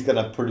is he's going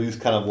to produce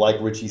kind of like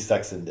Richie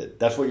Sexton did.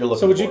 That's what you're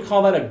looking for. So would you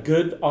call that a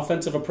good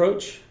offensive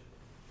approach?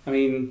 I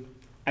mean,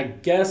 I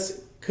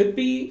guess could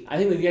be. I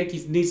think the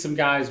Yankees need some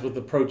guys with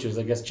approaches,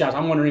 I guess. Josh,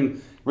 I'm wondering,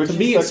 Richie to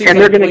me it seems and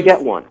they're going to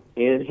get one.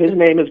 And his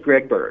name is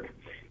Greg Bird.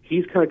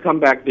 He's going to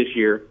come back this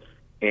year,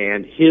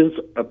 and his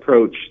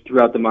approach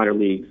throughout the minor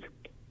leagues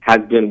has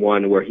been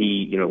one where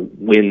he,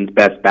 wins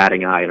best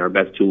batting eye and our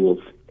best tools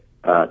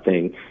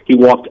thing. He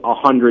walked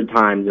 100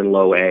 times in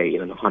low A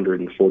in a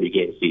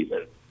 140-game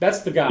season.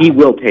 That's the guy. He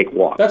will take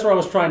walks. That's where I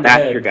was trying to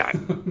That's head your guy.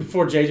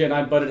 before JJ and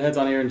I butted heads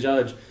on Aaron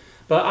Judge.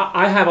 But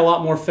I have a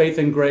lot more faith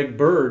in Greg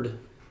Bird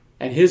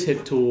and his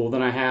hit tool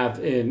than I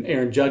have in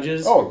Aaron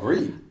Judge's. Oh,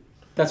 agreed.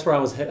 That's where I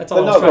was. That's all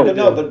I was trying to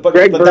do. But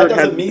Greg that Bird doesn't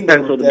has mean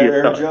that potential to be a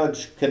Aaron star.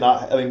 Judge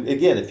cannot. I mean,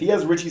 again, if he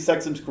has Richie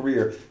Sexton's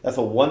career, that's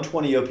a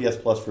 120 OPS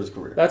plus for his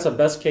career. That's a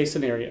best case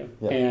scenario,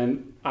 Yeah.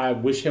 and I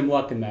wish him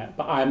luck in that.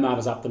 But I'm not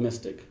as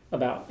optimistic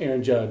about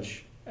Aaron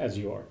Judge as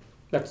you are.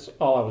 That's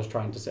all I was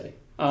trying to say.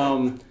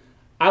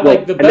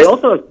 Like the and best. they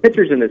also have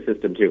pitchers in this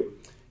system too.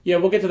 Yeah,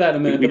 we'll get to that in a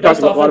minute. We The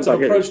best talked a lot offensive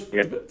about approach,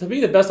 hitters, yeah. to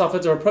me, the best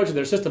offensive approach in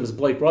their system is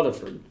Blake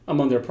Rutherford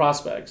among their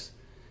prospects.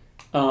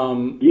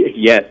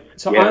 Yes.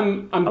 So yes.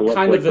 I'm I love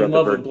kind Blake of in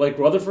love with Rutherford. Blake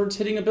Rutherford's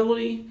hitting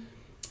ability.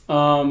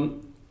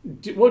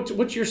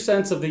 What's your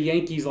sense of the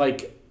Yankees'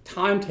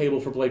 timetable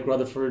for Blake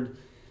Rutherford?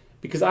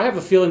 Because I have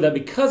a feeling that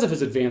because of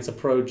his advanced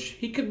approach,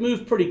 he could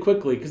move pretty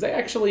quickly. Because they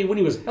actually, when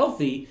he was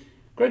healthy,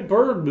 Greg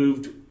Bird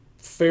moved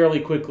fairly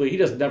quickly. He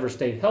just never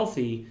stayed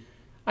healthy.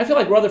 I feel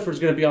like Rutherford's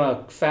going to be on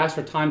a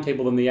faster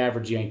timetable than the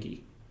average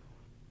Yankee.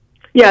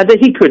 Yeah,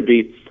 he could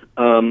be.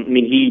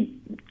 He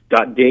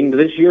got dinged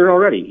this year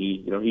already.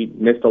 He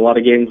missed a lot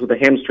of games with a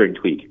hamstring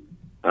tweak.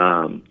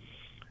 I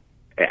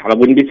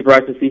wouldn't be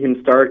surprised to see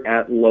him start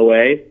at low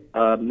A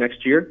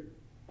next year,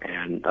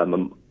 and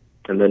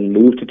then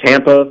move to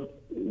Tampa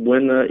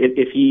when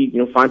if he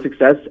finds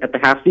success at the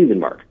half season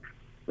mark.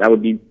 That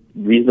would be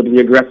reasonably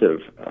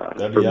aggressive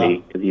for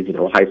me because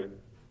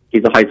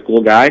he's a high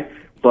school guy.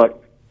 But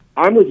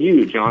I'm with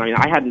you, John. I mean,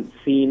 I hadn't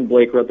seen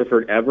Blake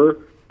Rutherford ever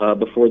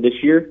before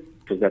this year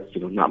because that's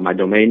not my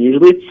domain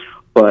usually.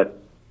 But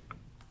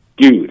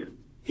dude,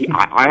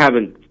 I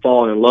haven't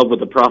fallen in love with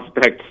the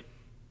prospect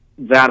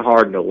that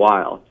hard in a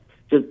while.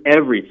 Just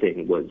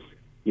everything was,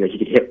 he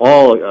could hit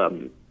all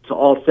to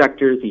all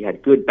sectors. He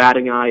had good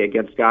batting eye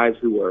against guys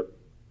who were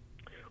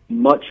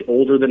much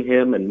older than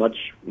him and much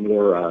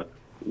more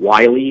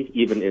wily,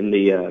 even in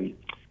the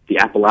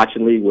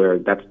Appalachian League, where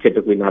that's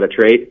typically not a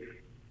trait.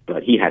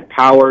 But he had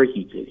power.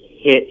 He could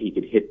hit. He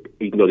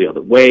could go the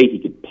other way. He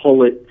could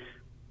pull it.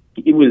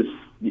 It was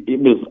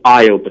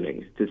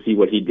eye-opening to see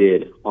what he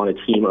did on a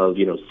team of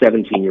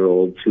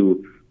 17-year-olds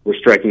who were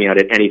striking out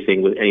at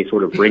anything with any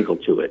sort of wrinkle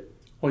to it.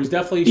 Well,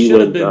 he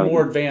should have been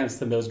more advanced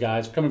than those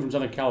guys. Coming from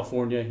Southern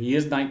California, he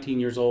is 19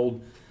 years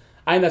old.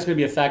 I think that's going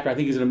to be a factor. I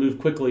think he's going to move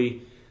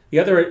quickly. The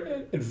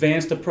other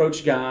advanced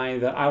approach guy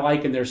that I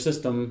like in their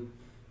system,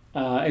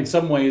 in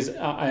some ways,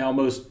 I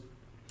almost,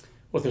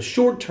 with a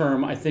short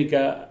term, I think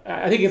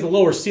it's a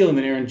lower ceiling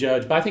than Aaron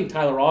Judge, but I think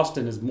Tyler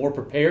Austin is more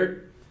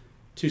prepared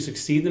to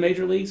succeed in the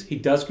major leagues. He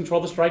does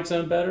control the strike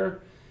zone better.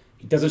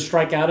 He doesn't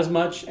strike out as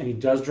much, and he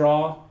does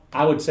draw.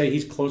 I would say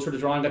he's closer to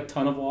drawing a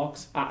ton of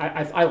walks.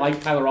 I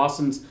like Tyler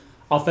Austin's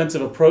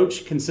offensive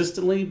approach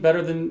consistently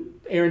better than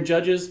Aaron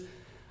Judge's.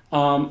 I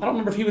don't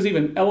remember if he was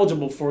even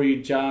eligible for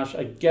you, Josh.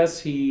 I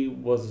guess he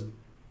was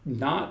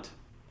not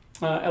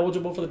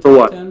eligible for the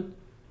top 10.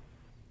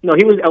 No,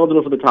 he was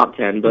eligible for the top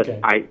 10, but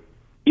okay.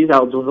 He's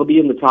eligible. He'll be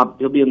in the top.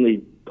 He'll be in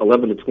the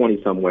 11 to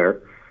 20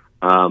 somewhere.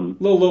 A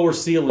little lower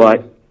ceiling,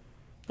 but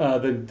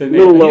than a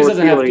little lower he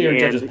doesn't have ceiling. Aaron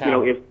Judge's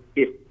power.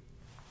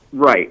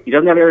 Right, he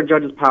doesn't have Aaron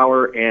Judge's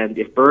power, and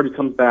if Bird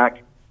comes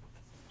back,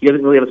 he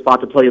doesn't really have a spot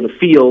to play in the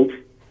field.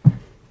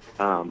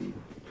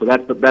 So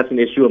that's an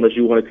issue unless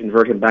you want to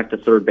convert him back to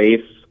third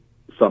base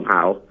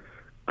somehow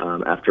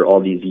after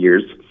all these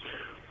years.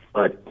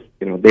 But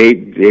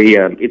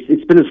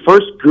it's been his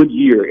first good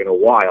year in a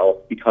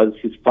while because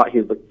his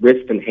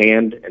wrist and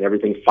hand and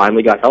everything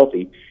finally got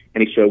healthy,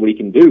 and he showed what he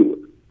can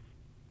do.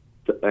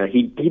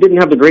 He didn't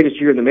have the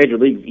greatest year in the major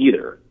leagues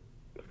either,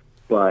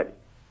 but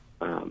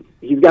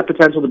he's got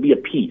potential to be a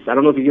piece. I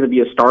don't know if he's going to be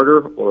a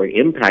starter or an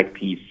impact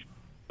piece,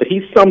 but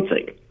he's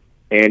something.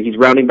 And he's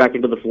rounding back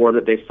into the form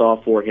that they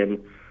saw for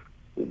him,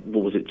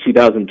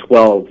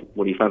 2012,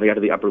 when he finally got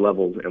to the upper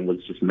levels and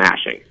was just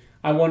mashing.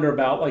 I wonder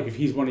about if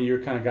he's one of your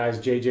kind of guys,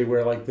 JJ,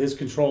 where his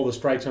control of the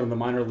strike zone in the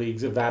minor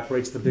leagues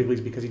evaporates the big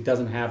leagues because he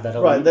doesn't have that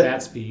elite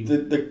bat speed.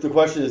 The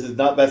question is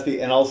not bat speed,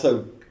 and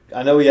also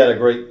I know he had a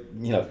great,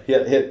 he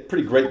had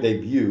pretty great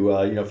debut,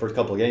 first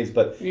couple of games,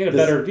 but he had a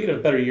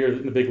better year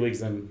in the big leagues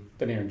than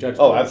Aaron Judge.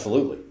 Oh,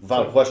 absolutely,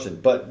 without a question.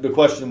 But the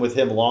question with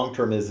him long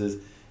term is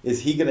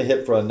he going to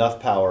hit for enough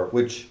power?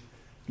 Which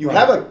you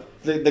have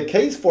the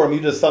case for him. You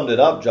just summed it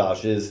up,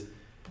 Josh. This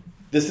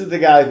is the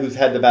guy who's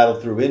had to battle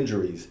through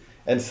injuries,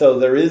 and so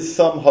there is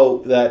some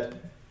hope that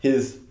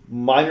his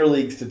minor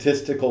league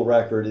statistical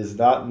record is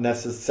not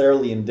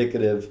necessarily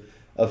indicative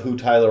of who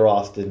Tyler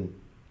Austin.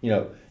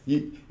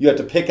 You have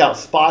to pick out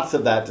spots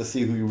of that to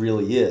see who he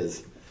really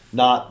is,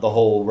 not the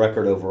whole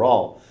record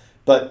overall.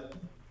 But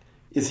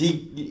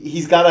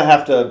he's got to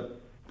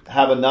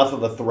have enough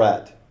of a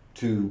threat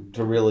to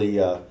really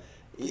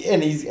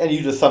and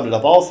you just summed it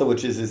up also,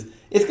 which is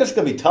it's just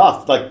going to be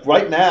tough. Like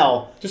right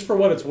now, just for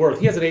what it's worth,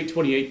 he has an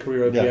 828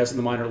 career OPS in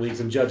the minor leagues,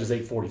 and Judge is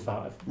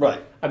 845.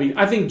 Right. I mean,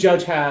 I think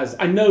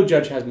I know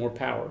Judge has more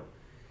power,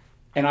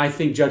 and I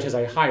think Judge has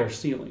a higher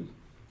ceiling.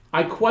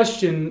 I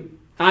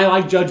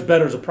like Judge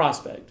better as a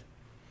prospect.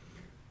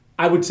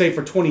 I would say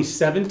for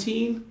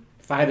 2017,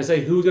 if I had to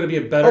say who's going to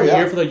be a better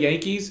year for the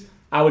Yankees,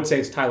 I would say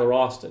it's Tyler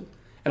Austin.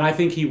 And I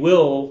think he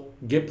will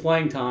get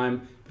playing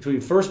time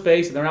between first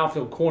base and their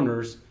outfield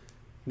corners.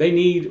 They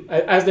need,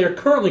 as they're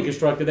currently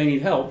constructed, they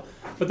need help.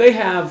 But they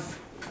have,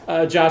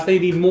 Josh, they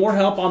need more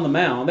help on the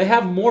mound. They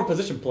have more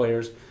position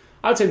players.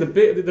 I would say the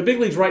big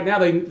leagues right now,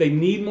 they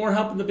need more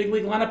help in the big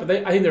league lineup.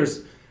 But I think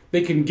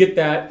they can get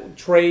that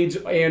trades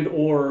and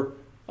or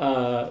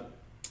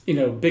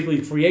big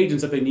league free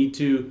agents if they need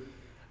to.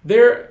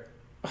 Their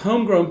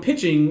homegrown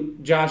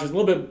pitching, Josh, is a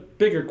little bit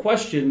bigger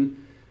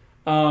question.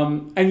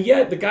 And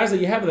yet, the guys that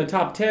you have in the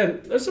top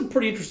 10, there's some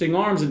pretty interesting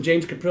arms in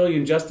James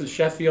Caprillion, Justin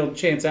Sheffield,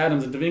 Chance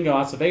Adams, and Domingo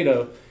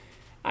Acevedo.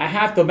 I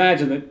have to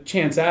imagine that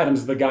Chance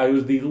Adams is the guy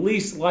who's the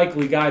least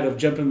likely guy to have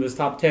jumped into this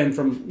top 10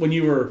 from when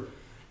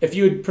if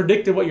you had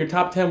predicted what your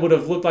top 10 would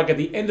have looked like at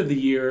the end of the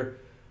year,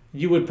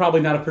 you would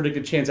probably not have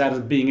predicted Chance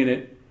Adams being in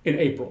it in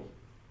April.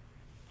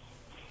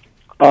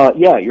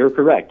 Yeah, you're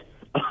correct.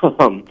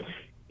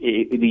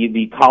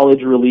 The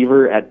college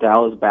reliever at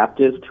Dallas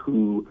Baptist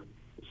who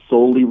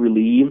solely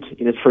relieved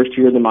in his first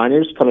year in the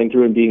minors, coming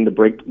through and being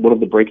one of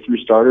the breakthrough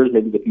starters,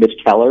 maybe with Mitch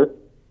Keller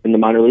in the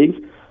minor leagues.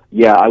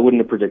 Yeah, I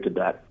wouldn't have predicted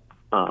that.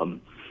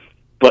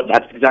 But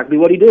that's exactly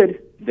what he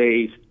did.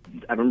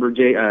 I remember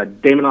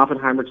Damon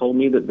Oppenheimer told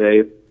me that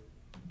they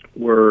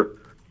were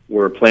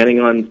planning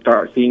on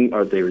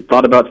they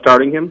thought about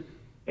starting him,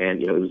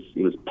 and it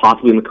was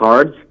possibly in the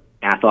cards.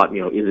 And I thought,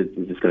 is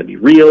this going to be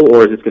real,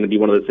 or is this going to be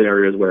one of those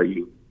scenarios where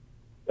you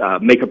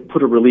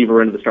put a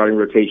reliever into the starting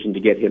rotation to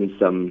get him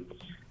some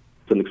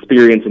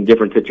experience in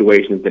different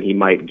situations that he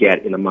might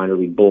get in a minor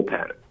league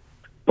bullpen?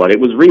 But it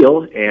was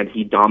real, and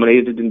he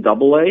dominated in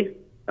Double-A.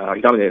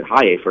 He dominated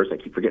High A first. I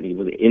keep forgetting he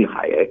was in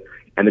High A,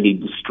 and then he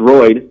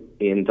destroyed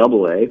in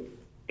Double-A,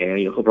 and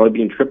he'll probably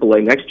be in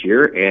Triple-A next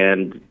year,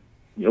 and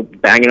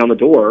banging on the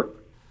door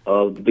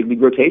of the big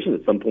league rotation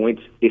at some point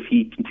if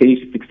he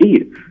continues to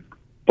succeed.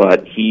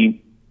 But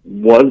he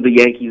was the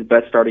Yankees'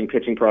 best starting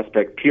pitching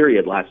prospect,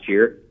 period, last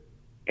year,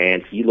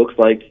 and he looks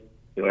like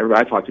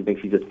everybody I talk to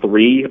thinks he's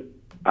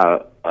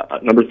a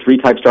number 3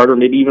 type starter,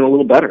 maybe even a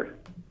little better.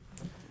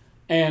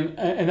 And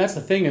that's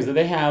the thing is that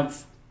they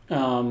have,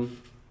 I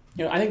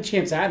think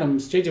Chance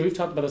Adams, JJ, we've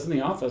talked about this in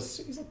the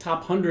office. He's a top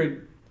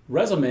 100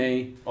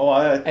 resume,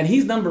 and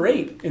he's number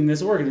 8 in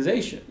this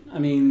organization. I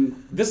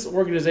mean, this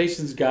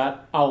organization's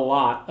got a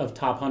lot of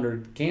top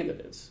 100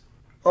 candidates.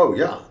 Oh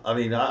yeah, I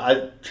mean,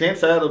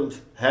 Chance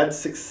Adams had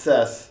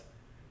success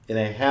in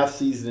a half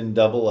season in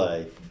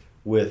Double-A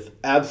with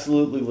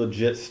absolutely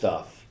legit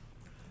stuff.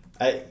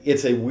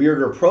 It's a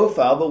weirder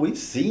profile, but we've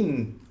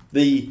seen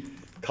the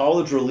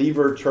college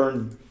reliever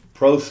turned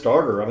pro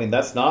starter. I mean,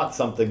 that's not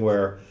something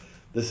where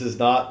this is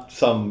not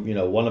some,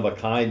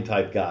 one-of-a-kind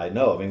type guy.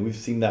 No, I mean, we've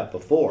seen that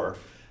before.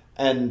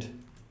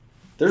 And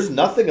there's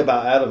nothing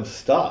about Adams'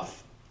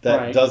 stuff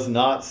that does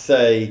not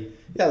say,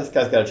 yeah, this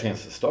guy's got a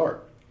chance to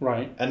start.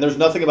 Right. And there's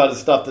nothing about his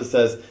stuff that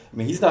says, I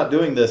mean, he's not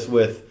doing this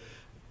with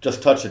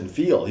just touch and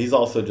feel. He's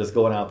also just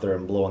going out there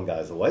and blowing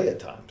guys away at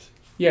times.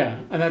 Yeah,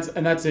 and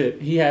that's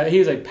it. He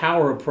has a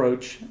power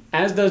approach,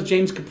 as does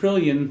James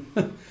Caprillion.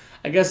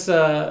 I guess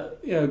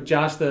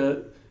Josh,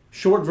 the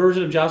short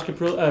version of James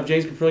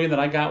Caprillion that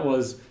I got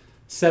was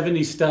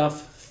 70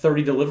 stuff,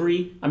 30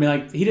 delivery. I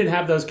mean, he didn't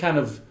have those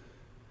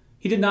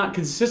he did not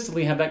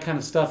consistently have that kind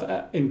of stuff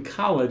in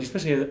college,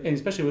 especially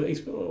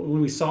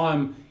when we saw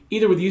him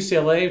either with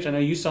UCLA, which I know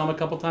you saw him a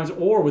couple times,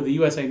 or with the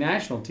USA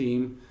national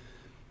team.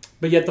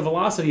 But yet the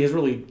velocity has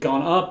really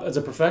gone up as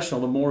a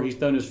professional the more he's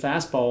thrown his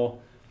fastball.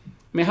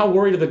 I mean, how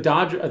worried are the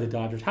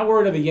Dodgers? How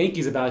worried are the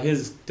Yankees about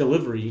his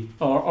delivery?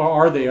 Or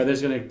are they? Are they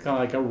just going to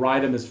kind of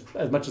ride him as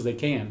much as they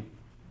can?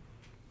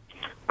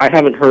 I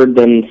haven't heard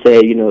them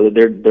say,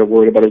 that they're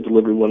worried about his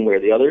delivery one way or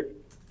the other.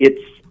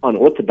 It's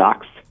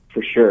unorthodox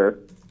for sure.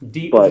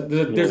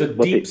 There's a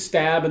deep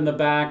stab in the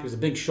back. There's a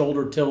big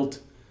shoulder tilt.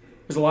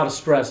 There's a lot of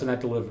stress in that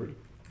delivery.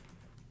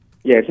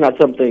 Yeah, it's not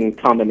something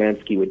Tom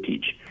Emanski would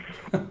teach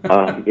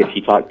if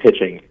he taught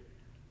pitching.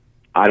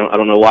 I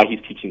don't know why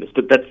he's teaching this,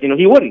 but that's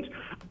he wouldn't.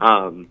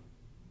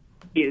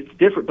 It's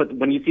different, but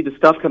when you see the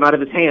stuff come out of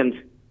his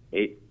hand,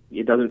 it's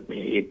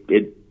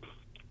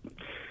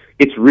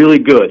really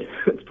good.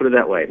 Let's put it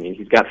that way. I mean,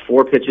 he's got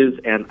 4 pitches,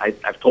 and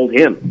I've told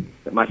him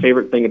that my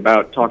favorite thing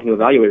about talking to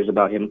evaluators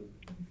about him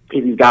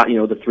is he's got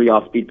the 3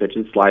 off-speed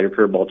pitches: slider,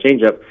 curveball,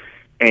 changeup.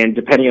 And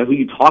depending on who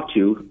you talk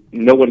to,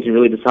 no one can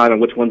really decide on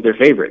which one's their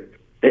favorite.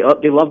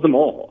 They love them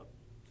all.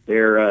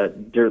 They're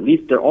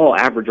all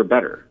average or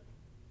better,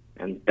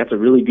 and that's a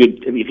really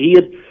good. I mean,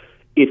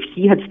 if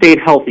he had stayed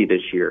healthy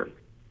this year,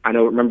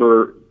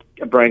 remember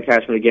Brian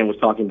Cashman again was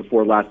talking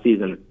before last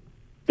season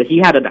that he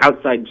had an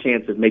outside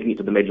chance of making it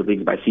to the major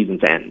leagues by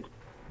season's end,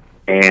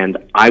 and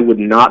I would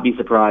not be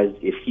surprised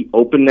if he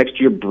opened next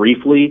year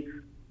briefly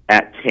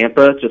at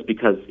Tampa, just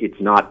because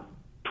it's not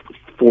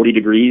 40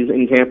 degrees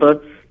in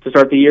Tampa to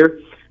start the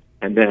year,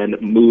 and then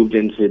moved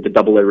into the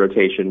Double-A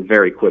rotation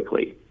very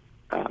quickly.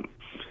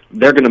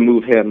 they're going to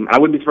move him. I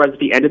wouldn't be surprised if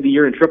he ended the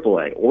year in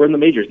AAA or in the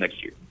majors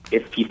next year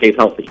if he stays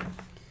healthy.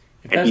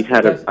 And he's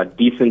had a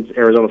decent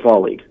Arizona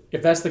Fall League.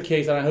 If that's the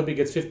case, then I hope he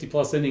gets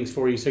 50-plus innings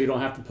for you so you don't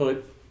have to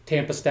put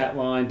Tampa stat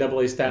line,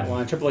 AA stat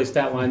line, AAA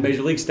stat line,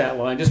 Major League stat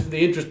line, just for the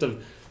interest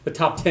of the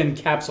top 10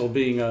 capsule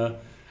being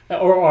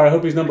or I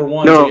hope he's number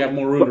one so you have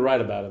more room to write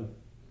about him.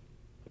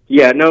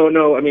 Yeah,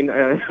 no. I mean,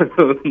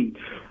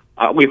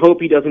 we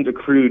hope he doesn't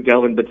accrue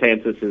Delvin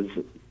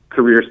Betances'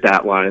 career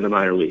stat line in the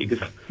minor leagues.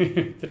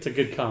 That's a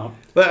good comp.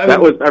 But I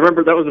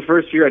remember that was the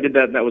first year I did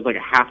that, and that was like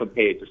a half a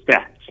page of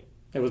stats.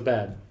 It was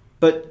bad.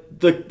 But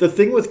the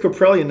thing with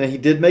Kaprielian, he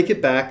did make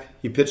it back.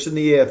 He pitched in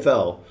the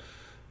AFL.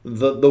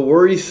 The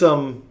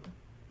worrisome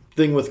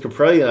thing with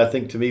Kaprielian, I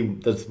think to me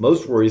that's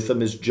most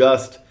worrisome, is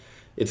just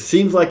it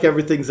seems like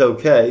everything's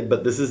okay,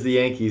 but this is the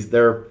Yankees.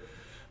 They're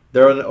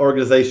an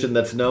organization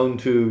that's known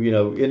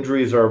to,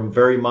 injuries are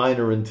very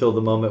minor until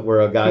the moment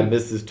where a guy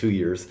misses 2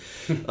 years.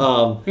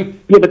 Yeah,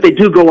 but they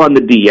do go on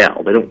the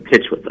DL. They don't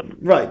pitch with them.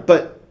 Right,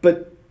 but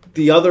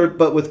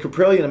with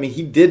Kaprielian,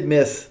 he did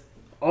miss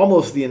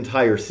almost the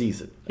entire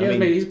season.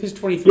 He's pitched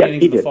 23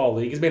 innings in the Fall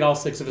League. He's made all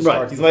 6 of his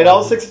starts. He's made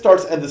all 6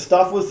 starts, and the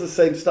stuff was the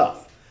same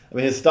stuff.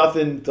 His stuff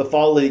in the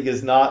Fall League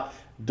is not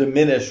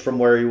diminished from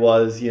where he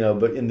was,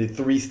 but in the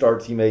 3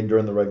 starts he made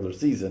during the regular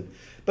season.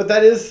 But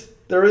there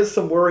is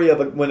some worry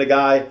of when a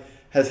guy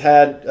has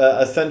had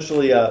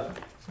essentially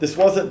this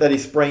wasn't that he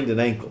sprained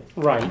an ankle.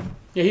 Right.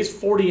 Yeah, he's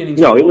 40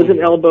 innings. No, it was an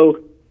elbow.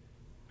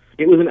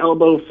 It was an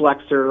elbow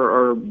flexor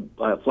or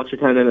flexor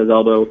tendon in his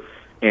elbow,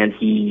 and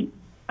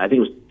I think it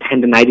was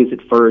tendonitis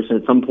at first,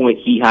 and at some point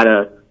he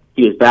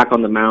was back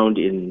on the mound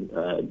in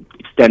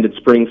extended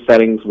spring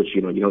settings, which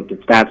you don't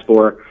get stats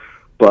for,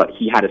 but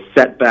he had a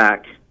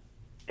setback,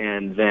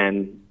 and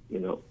then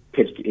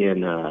pitched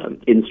in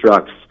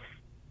Instructs,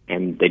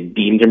 and they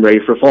deemed him ready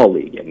for Fall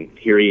League, and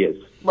here he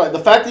is. Right, the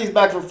fact that he's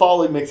back for Fall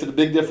League makes it a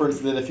big difference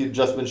than if he'd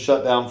just been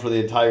shut down for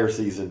the entire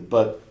season,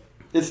 but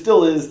it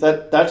still is.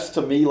 That's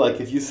to me,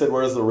 like if you said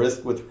where's the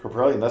risk with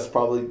Kaprielian, that's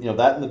probably,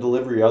 that and the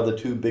delivery are the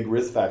 2 big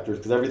risk factors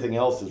because everything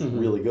else is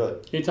really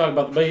good. You talk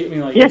about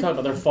you talk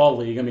about their Fall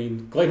League.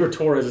 Gleyber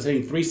Torres is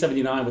hitting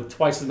 .379 with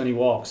twice as many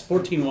walks,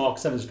 14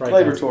 walks, 7 strikeouts.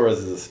 Gleyber Torres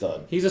is a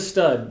stud. He's a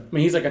stud.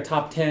 He's like a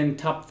top 10,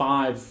 top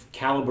 5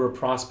 caliber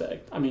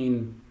prospect.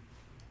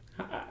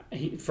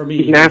 For me,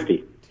 he's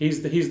nasty.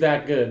 He's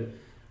that good.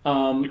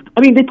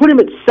 They put him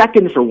at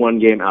second for one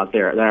game out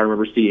there that I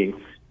remember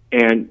seeing.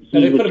 And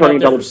they put him out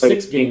there for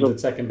 6 games at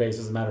second base,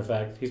 as a matter of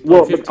fact. He's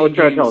played 15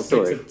 games,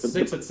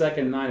 6 at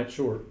second, 9 at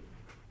short.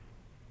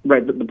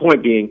 Right, but the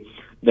point being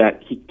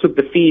that he took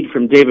the feed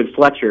from David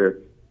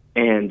Fletcher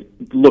and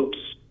looked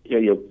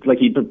like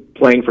he'd been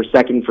playing for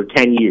second for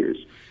 10 years.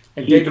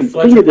 And he David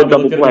Fletcher completed the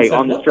double play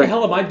on the stretch. What the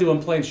hell am I doing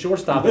playing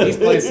shortstop and he's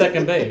playing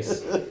second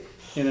base?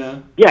 Yeah,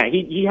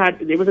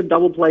 there was a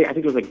double play, I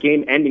think it was a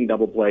game-ending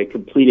double play,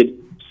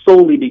 completed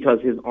solely because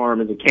his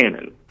arm is a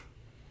cannon.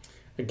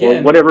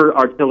 Again, or whatever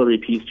artillery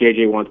piece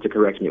JJ wants to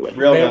correct me with.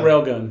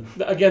 Railgun.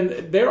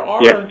 Again, there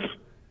are... Yeah.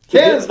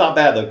 Cannon's not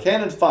bad, though.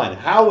 Cannon's fine.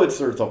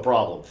 Howitzer's a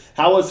problem.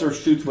 Howitzer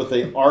shoots with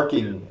a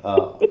arcing...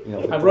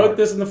 I wrote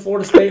this in the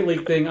Florida State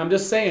League thing. I'm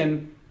just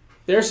saying,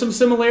 there's some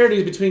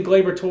similarities between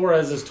Gleyber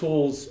Torres'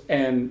 tools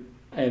and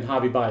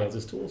Javi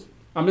Baez's tools.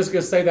 I'm just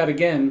going to say that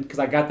again because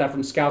I got that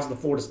from scouts in the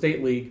Florida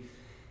State League,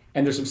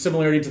 and there's some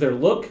similarity to their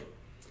look.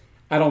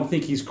 I don't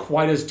think he's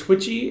quite as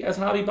twitchy as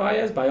Javi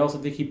Baez, but I also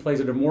think he plays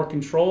under more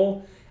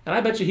control. And I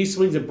bet you he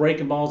swings at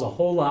breaking balls a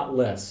whole lot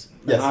less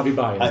than Javi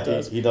Baez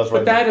does. He does,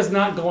 but that is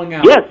not going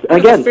out. Yes,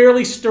 again. That's a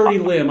fairly sturdy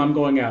limb I'm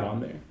going out on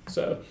there.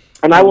 So,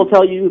 and I will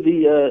tell you,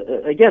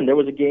 again, there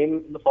was a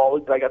game in the Fall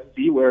League that I got to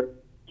see where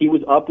he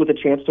was up with a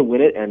chance to win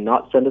it and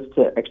not send us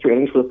to extra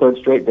innings for the 3rd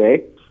straight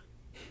day.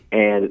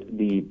 And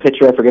the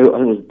pitcher, I forget who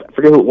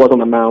it was on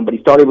the mound, but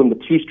he started him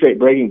with 2 straight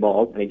breaking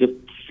balls, and he just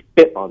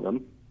spit on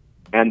them.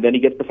 And then he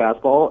gets the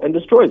fastball and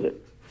destroys it.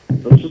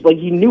 So it's just like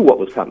he knew what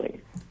was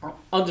coming.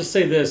 I'll just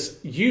say this.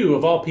 You,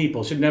 of all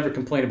people, should never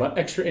complain about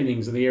extra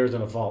innings in the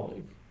Arizona Fall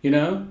League.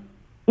 No,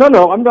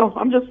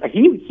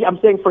 I'm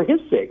saying for his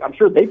sake. I'm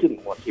sure they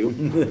didn't want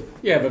to.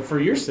 Yeah, but for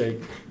your sake.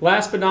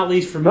 Last but not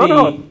least for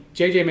me,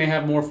 JJ may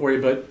have more for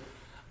you, but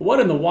what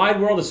in the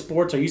wide world of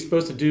sports are you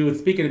supposed to do with,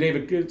 speaking of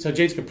David, so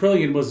James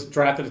Kaprielian was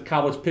drafted as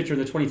college pitcher in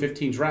the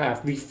 2015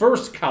 draft. The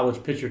first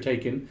college pitcher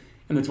taken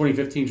in the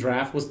 2015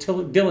 draft was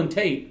Dylan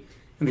Tate,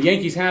 and the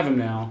Yankees have him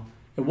now.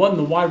 And what in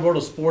the wide world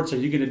of sports are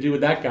you going to do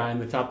with that guy in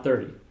the top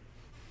 30?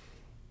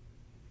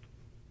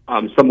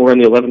 Somewhere in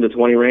the 11 to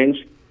 20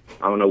 range.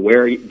 I don't know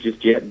where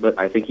just yet, but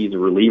I think he's a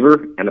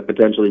reliever and a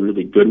potentially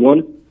really good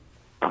one.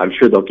 I'm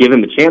sure they'll give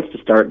him a chance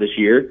to start this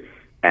year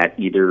at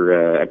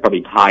either at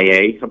probably high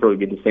A. He'll probably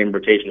be in the same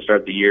rotation to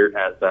start the year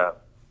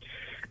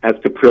as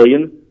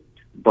Kaprielian.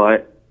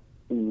 But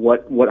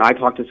what I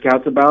talked to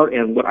scouts about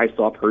and what I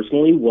saw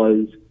personally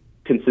was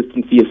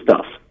consistency of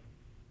stuff.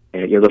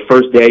 And the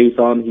first day you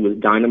saw him, he was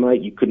dynamite.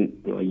 You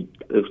couldn't, the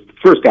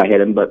first guy hit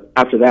him, but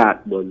after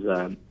that was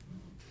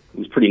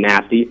pretty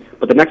nasty.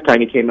 But the next time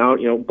he came out,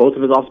 both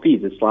of his off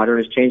speeds, his slider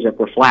and his changeup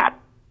were flat,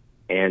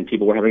 and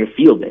people were having a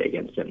field day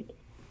against him.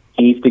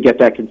 he needs to get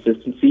that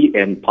consistency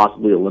and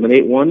possibly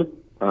eliminate one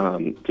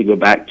to go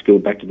back to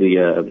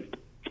the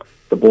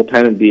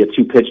bullpen and be a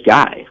 2-pitch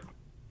guy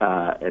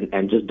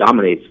and just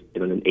dominate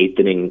in an 8th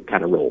inning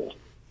kind of role.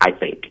 I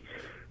think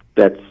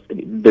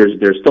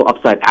there's still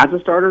upside as a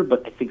starter,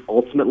 but I think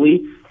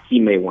ultimately he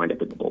may wind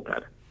up in the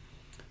bullpen.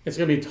 It's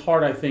going to be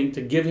hard, I think,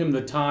 to give him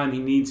the time he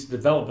needs to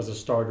develop as a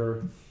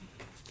starter.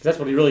 That's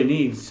what he really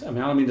needs. I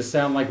mean, I don't mean to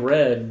sound like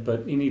Red,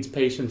 but he needs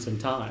patience and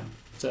time.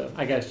 So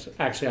I guess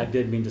actually I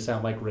did mean to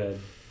sound like Red.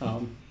 I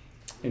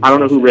don't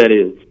know who Red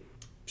is.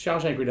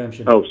 Shawshank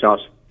Redemption. Oh,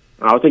 Shawshank.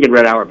 I was thinking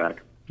Red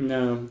Auerbach.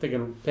 No, I'm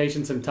thinking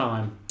patience and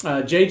time.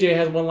 JJ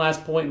has one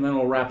last point, and then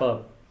we'll wrap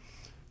up.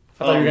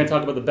 I thought you were going to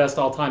talk about the best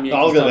all-time Yankees.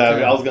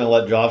 I was going to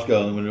let Josh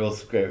go,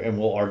 and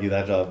we'll argue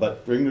that.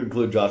 But we're going to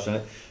include Josh in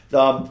it.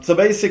 So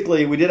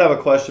basically, we did have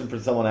a question for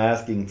someone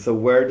asking. So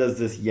where does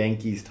this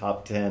Yankees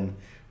top 10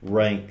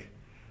 rank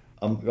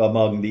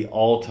among the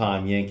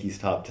all-time Yankees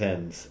top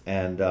 10s?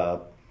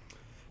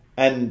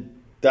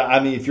 I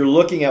mean, if you're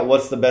looking at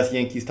what's the best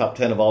Yankees top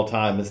 10 of all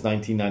time, it's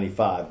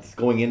 1995. It's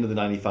going into the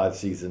 95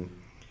 season.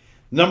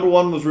 Number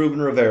 1 was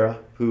Ruben Rivera,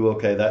 who,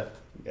 that,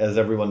 as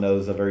everyone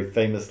knows, a very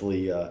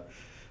famously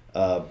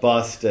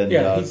bust. And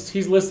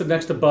he's listed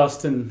next to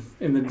bust in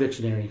the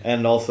dictionary.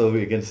 And also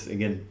against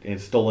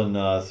stolen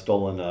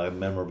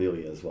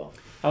memorabilia as well.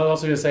 I was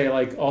also going to say,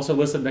 also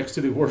listed next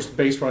to the worst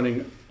base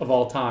running of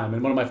all time.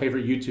 And one of my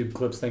favorite YouTube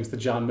clips, thanks to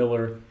John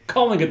Miller,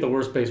 calling it the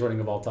worst base running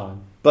of all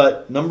time.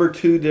 But number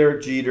 2,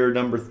 Derek Jeter.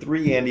 Number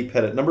 3, Andy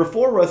Pettitte. Number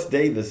 4, Russ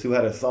Davis, who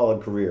had a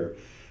solid career.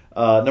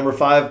 Number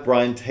 5,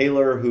 Brian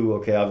Taylor, who,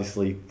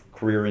 obviously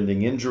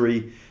career-ending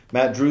injury.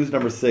 Matt Drew's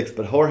number 6,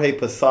 but Jorge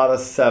Posada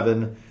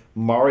 7,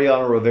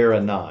 Mariano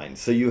Rivera 9.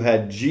 So you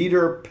had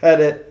Jeter,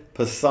 Pettitte,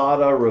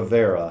 Posada,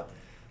 Rivera.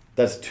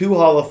 That's 2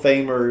 Hall of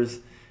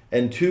Famers.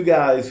 And 2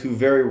 guys who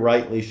very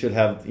rightly should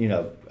have,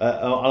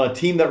 on a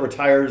team that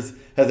retires,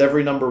 has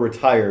every number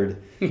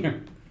retired.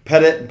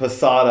 Pettitte and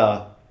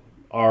Posada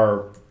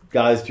are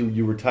guys who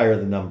you retire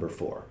the number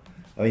for.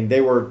 I mean,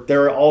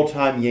 they're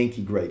all-time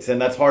Yankee greats. And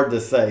that's hard to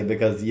say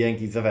because the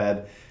Yankees have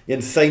had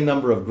insane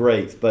number of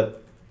greats.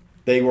 But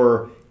they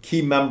were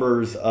key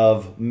members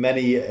of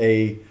many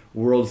a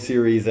World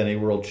Series and a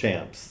World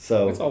Champs.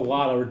 So it's a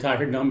lot of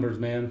retired numbers,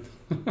 man.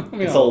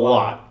 It's a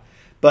lot.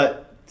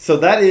 But so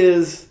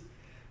that's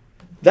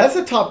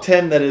a top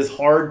 10 that is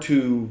hard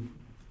to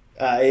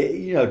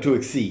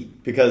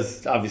exceed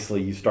because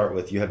obviously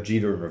you have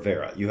Jeter and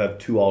Rivera. You have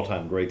 2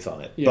 all-time greats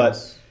on it. Yes.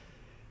 But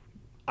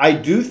I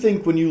do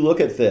think when you look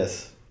at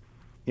this,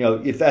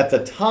 if at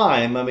the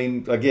time,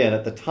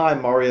 at the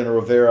time Mariano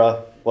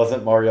Rivera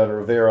wasn't Mariano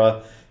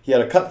Rivera. He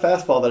had a cut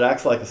fastball that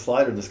acts like a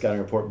slider in the scouting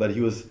report, but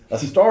he was a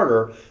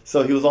starter,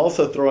 so he was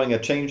also throwing a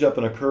changeup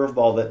and a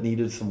curveball that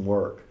needed some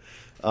work.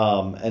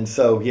 And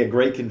so he had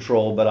great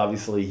control, but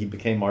obviously he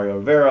became Mario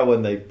Rivera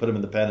when they put him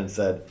in the pen and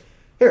said,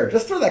 here,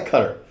 just throw that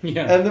cutter.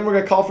 Yeah. And then we're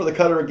going to call for the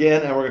cutter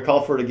again, and we're going to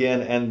call for it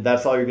again, and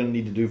that's all you're going to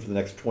need to do for the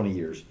next 20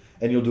 years.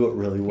 And you'll do it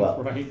really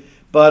well. Right.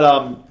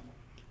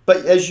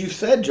 But as you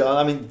said,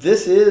 John,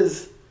 this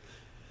is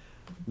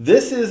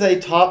a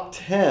top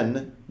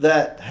 10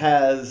 that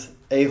has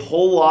a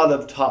whole lot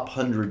of top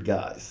 100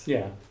 guys.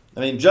 Yeah.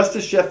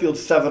 Justice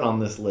Sheffield's 7 on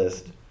this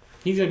list.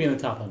 He's going to be in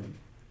the top 100.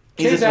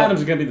 Chance Adams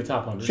is going to be in the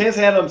top 100. Chance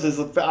Adams is...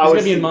 He's going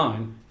to be in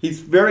mine. He's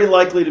very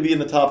likely to be in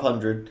the top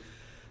 100.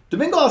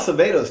 Domingo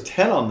Acevedo's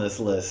 10 on this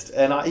list,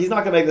 and he's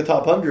not going to make the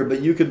top 100,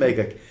 but you could make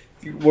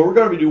we're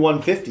going to do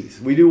 150s.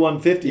 We do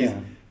 150s. Yeah.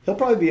 He'll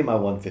probably be in my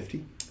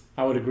 150.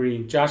 I would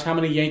agree. Josh, how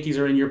many Yankees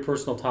are in your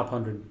personal top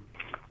 100?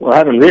 Well, I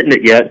haven't written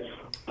it yet,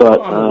 but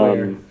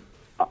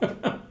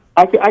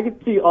I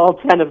could see all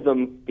 10 of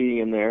them being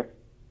in there.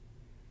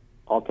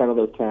 All 10 of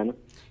those 10.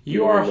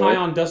 You are high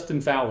on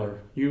Dustin Fowler.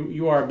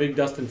 You are a big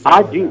Dustin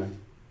Fowler guy.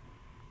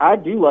 I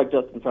do like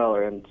Dustin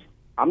Fowler, and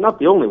I'm not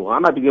the only one. I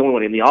might be the only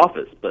one in the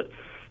office, but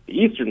the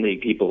Eastern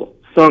League people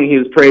sung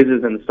his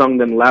praises and sung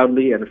them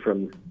loudly and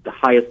from the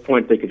highest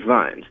point they could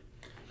find.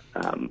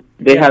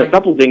 They had a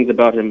couple things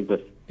about him,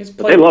 but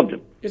they loved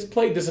him. His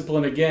plate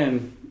discipline,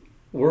 again,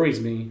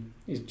 worries me.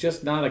 He's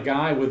just not a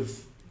guy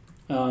with...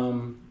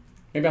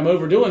 maybe I'm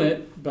overdoing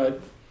it, but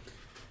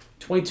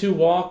 22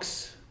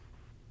 walks,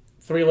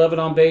 311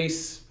 on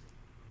base.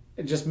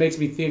 It just makes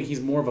me think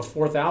he's more of a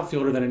 4th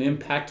outfielder than an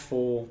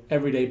impactful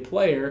everyday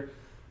player.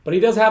 But he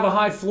does have a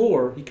high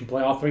floor. He can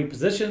play all 3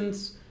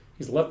 positions.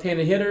 He's a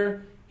left-handed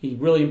hitter. He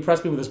really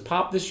impressed me with his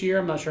pop this year.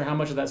 I'm not sure how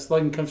much of that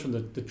slugging comes from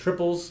the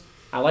triples.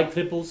 I like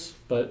triples,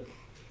 but...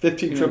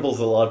 15 triples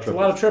is a lot of triples.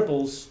 A lot of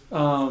triples.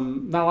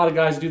 Not a lot of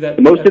guys do that.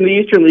 The most in the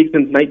Eastern League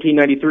since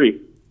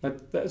 1993.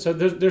 So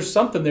there's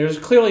something there. There's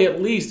clearly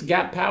at least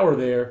gap power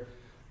there.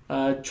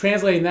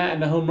 Translating that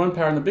into home run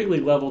power on the big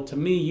league level, to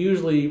me,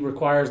 usually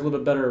requires a little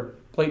bit better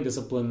plate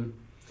discipline.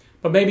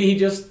 But maybe he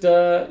just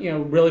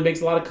really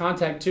makes a lot of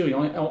contact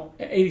too.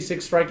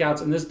 86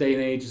 strikeouts in this day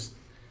and age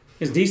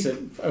is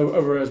decent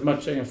over as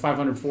much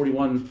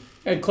 541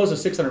 and close to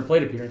 600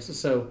 plate appearances.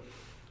 So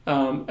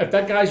If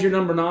that guy's your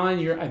number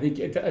 9, I think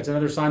it's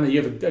another sign that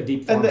you have a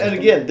deep farm and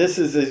again, this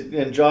is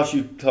and Josh,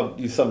 you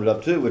summed it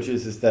up too, which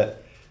is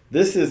that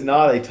this is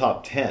not a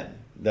top 10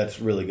 that's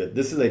really good.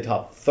 This is a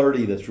top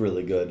 30 that's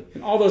really good.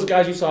 And all those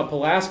guys you saw,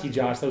 Pulaski,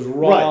 Josh, those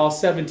raw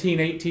 17,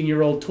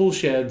 18-year-old tool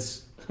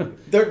sheds.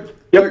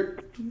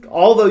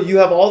 Although you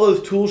have all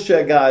those tool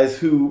shed guys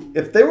who,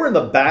 if they were in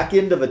the back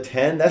end of a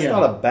 10, that's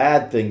not a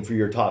bad thing for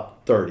your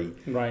top 30.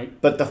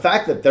 Right. But the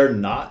fact that they're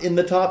not in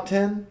the top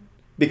 10,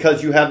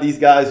 because you have these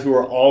guys who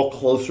are all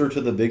closer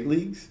to the big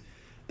leagues,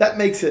 that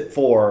makes it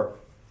for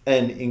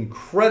an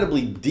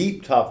incredibly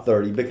deep top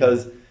 30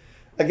 because,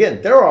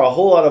 again, there are a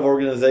whole lot of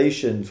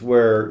organizations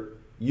where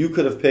you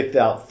could have picked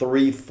out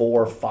 3,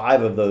 4,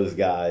 5 of those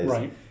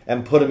guys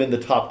and put them in the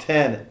top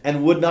 10 and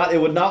you would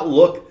not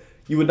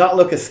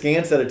look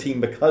askance at a team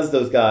because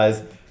those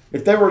guys,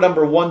 if they were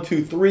number 1,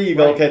 2, 3, you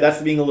go, okay,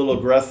 that's being a little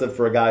aggressive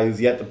for a guy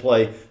who's yet to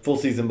play full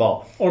season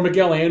ball. Or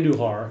Miguel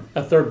Andujar,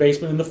 a third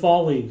baseman in the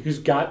fall league, who's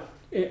got,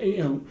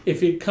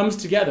 if it comes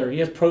together, he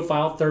has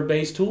profile third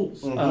base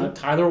tools. Mm-hmm.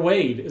 Tyler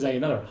Wade is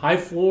another high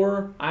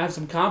floor. I have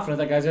some confidence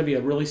that guy's going to be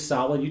a really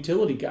solid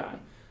utility guy.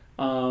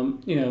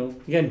 Again,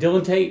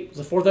 Dylan Tate was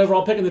the 4th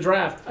overall pick in the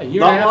draft a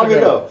year and a half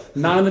ago.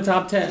 Not in the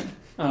top 10.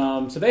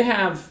 So they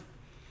have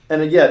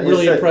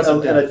really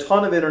impressive and a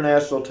ton of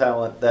international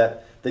talent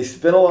that they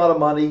spent a lot of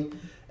money.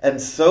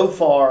 And so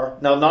far,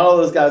 now not all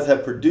those guys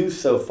have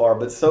produced so far,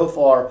 but so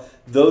far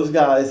those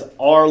guys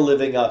are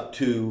living up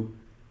to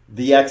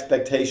the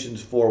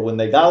expectations for when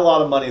they got a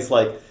lot of money. It's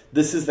like,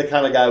 this is the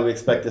kind of guy we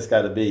expect this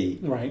guy to be.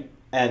 Right.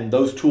 And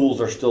those tools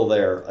are still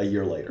there a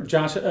year later.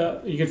 Josh,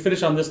 you can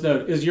finish on this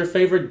note. Is your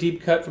favorite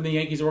deep cut from the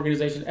Yankees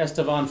organization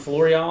Estevan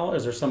Florial, or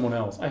is there someone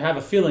else? I have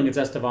a feeling it's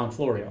Estevan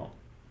Florial.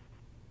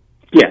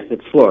 Yes,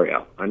 it's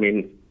Florial. I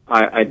mean,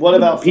 what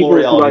about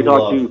Florial? I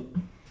talk to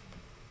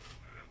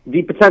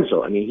the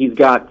potential. I mean, he's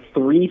got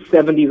 3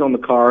 70s on the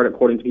card,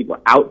 according to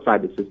people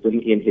outside the system,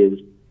 in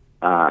his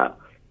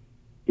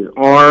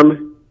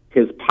arm,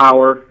 his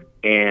power,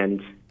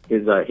 and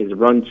his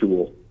run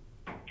tool,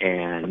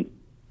 and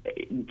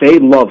they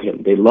love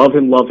him. They love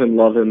him.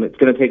 It's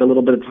going to take a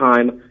little bit of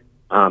time.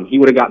 He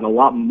would have gotten a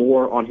lot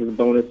more on his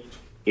bonus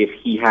if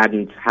he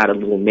hadn't had a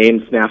little name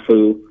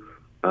snafu,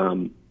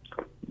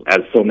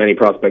 as so many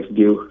prospects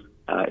do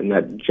in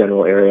that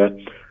general area.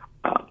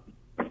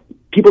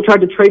 People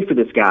tried to trade for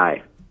this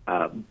guy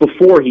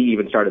before he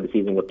even started the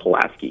season with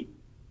Pulaski.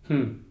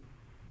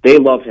 They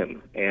love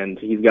him, and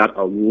he's got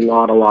a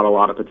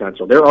lot of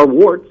potential. There are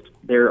warts.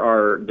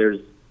 There's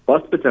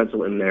bust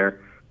potential in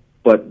there,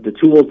 but the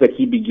tools that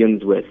he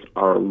begins with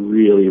are a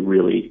really,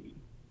 really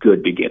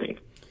good beginning.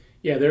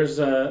 Yeah, it's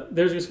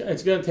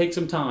going to take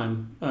some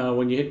time.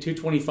 When you hit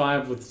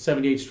 225 with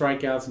 78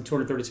 strikeouts and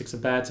 236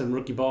 at bats in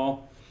rookie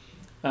ball,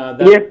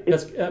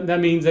 that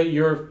means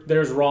that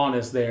there's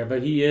rawness there.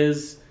 But he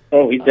is.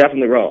 Oh, he's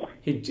definitely raw.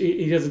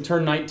 He doesn't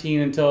turn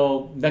 19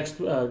 until next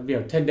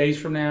 10 days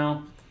from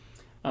now.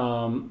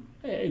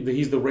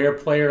 He's the rare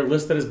player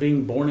listed as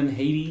being born in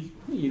Haiti.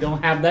 You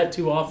don't have that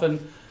too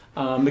often.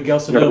 Miguel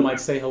Sano might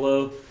say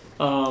hello.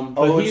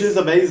 Which is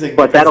amazing.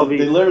 But that'll be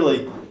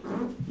literally.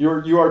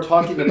 You are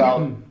talking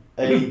about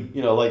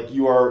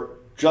you are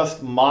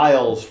just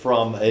miles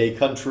from a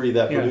country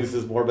that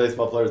produces more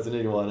baseball players than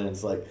anyone, and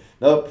it's like,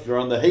 nope, if you're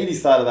on the Haiti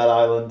side of that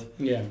island,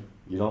 you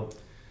don't.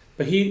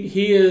 But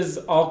he is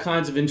all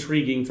kinds of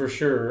intriguing for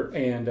sure,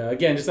 and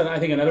again, just I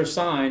think another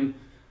sign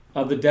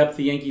of the depth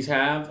the Yankees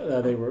have.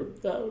 They were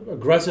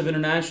aggressive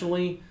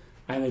internationally,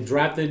 and they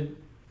drafted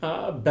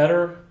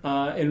better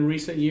in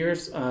recent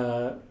years,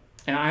 and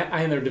I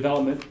think their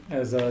development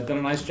has done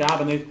a nice job,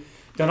 and they've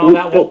done all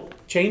that while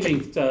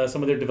changing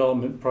some of their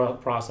development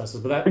processes.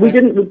 But we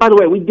didn't. By the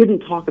way, we didn't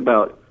talk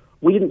about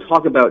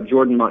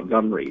Jordan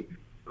Montgomery,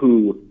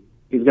 who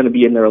is going to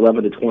be in their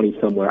 11 to 20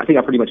 somewhere. I think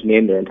I pretty much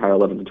named their entire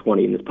 11 to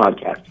 20 in this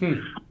podcast.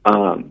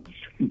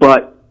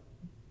 But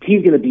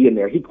he's going to be in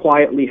there. He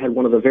quietly had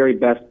one of the very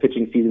best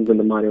pitching seasons in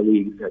the minor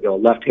leagues. A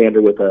left-hander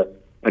with a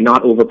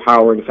not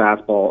overpowering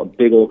fastball, a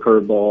big old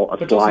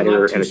curveball, a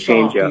slider, and a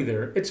changeup.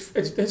 Either. His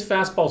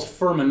fastball's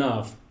firm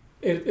enough.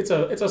 It's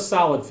a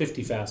solid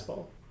 50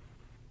 fastball.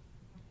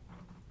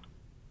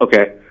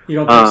 Okay. You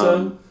don't think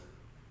so?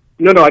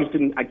 No, I just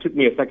didn't. It took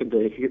me a second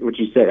to hear what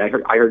you said. I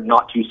heard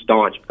not too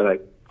staunch, but I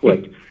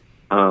clicked.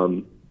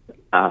 And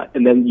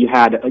then you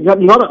had a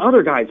lot of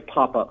other guys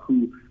pop up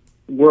who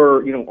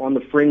were, on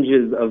the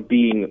fringes of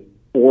being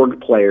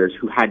org players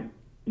who had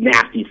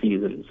nasty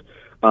seasons.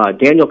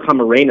 Daniel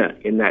Camarena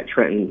in that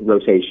Trenton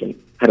rotation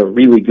had a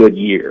really good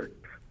year.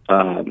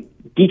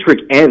 Dietrich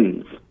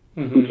Enns,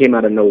 who came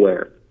out of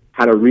nowhere,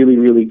 had a really,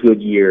 really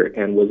good year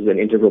and was an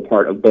integral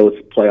part of both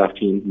playoff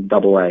teams in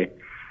AA.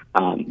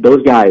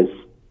 Those guys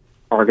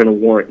are going to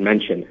warrant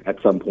mention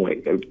at some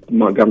point.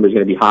 Montgomery's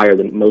going to be higher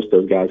than most of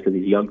those guys because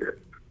he's younger.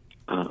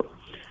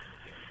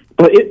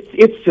 But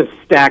it's just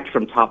stacked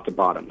from top to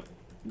bottom.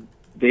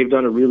 They've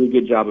done a really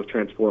good job of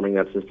transforming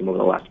that system over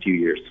the last few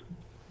years.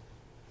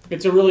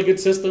 It's a really good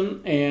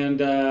system, and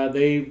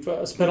they've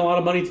spent a lot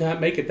of money to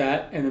make it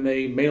that, and then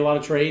they made a lot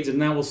of trades, and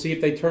now we'll see if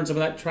they turn some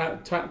of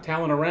that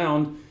talent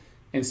around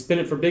and spin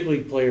it for big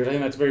league players. I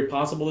think that's very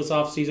possible this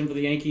offseason for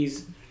the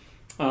Yankees.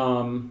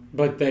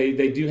 But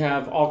they do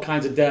have all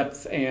kinds of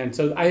depth, and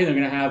so I think they're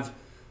going to have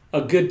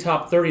a good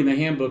top 30 in the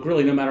handbook,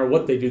 really, no matter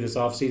what they do this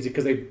offseason,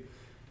 because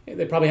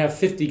they probably have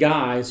 50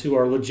 guys who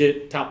are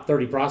legit top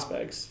 30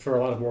 prospects for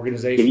a lot of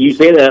organizations. You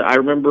say that, I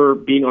remember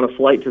being on a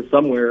flight to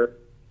somewhere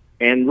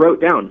and wrote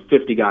down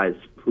 50 guys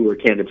who were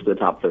candidates for the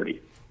top 30.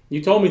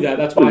 You told me that.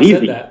 That's why I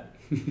said that.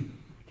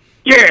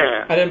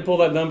 Yeah! I didn't pull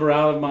that number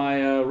out of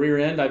my rear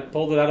end. I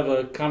pulled it out of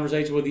a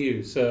conversation with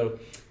you. So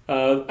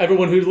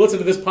everyone who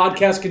listens to this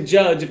podcast can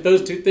judge if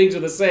those two things are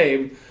the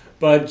same.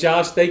 But,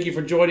 Josh, thank you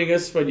for joining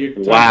us for your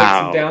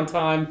some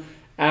downtime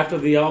after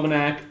the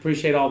Almanac.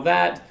 Appreciate all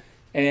that.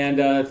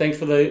 And thanks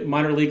for the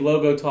minor league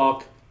logo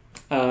talk.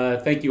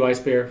 Thank you,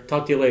 Ice Bear.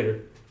 Talk to you later.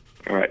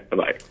 All right.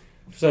 Bye-bye.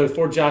 So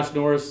for Josh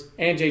Norris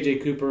and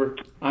JJ Cooper,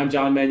 I'm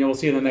John Manuel. We'll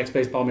see you in the next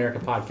Baseball America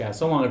podcast.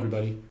 So long,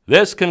 everybody.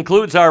 This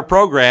concludes our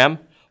program.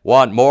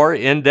 Want more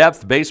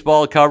in-depth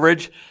baseball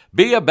coverage?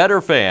 Be a better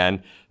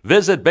fan.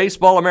 Visit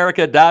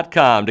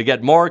baseballamerica.com to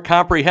get more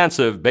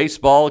comprehensive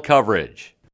baseball coverage.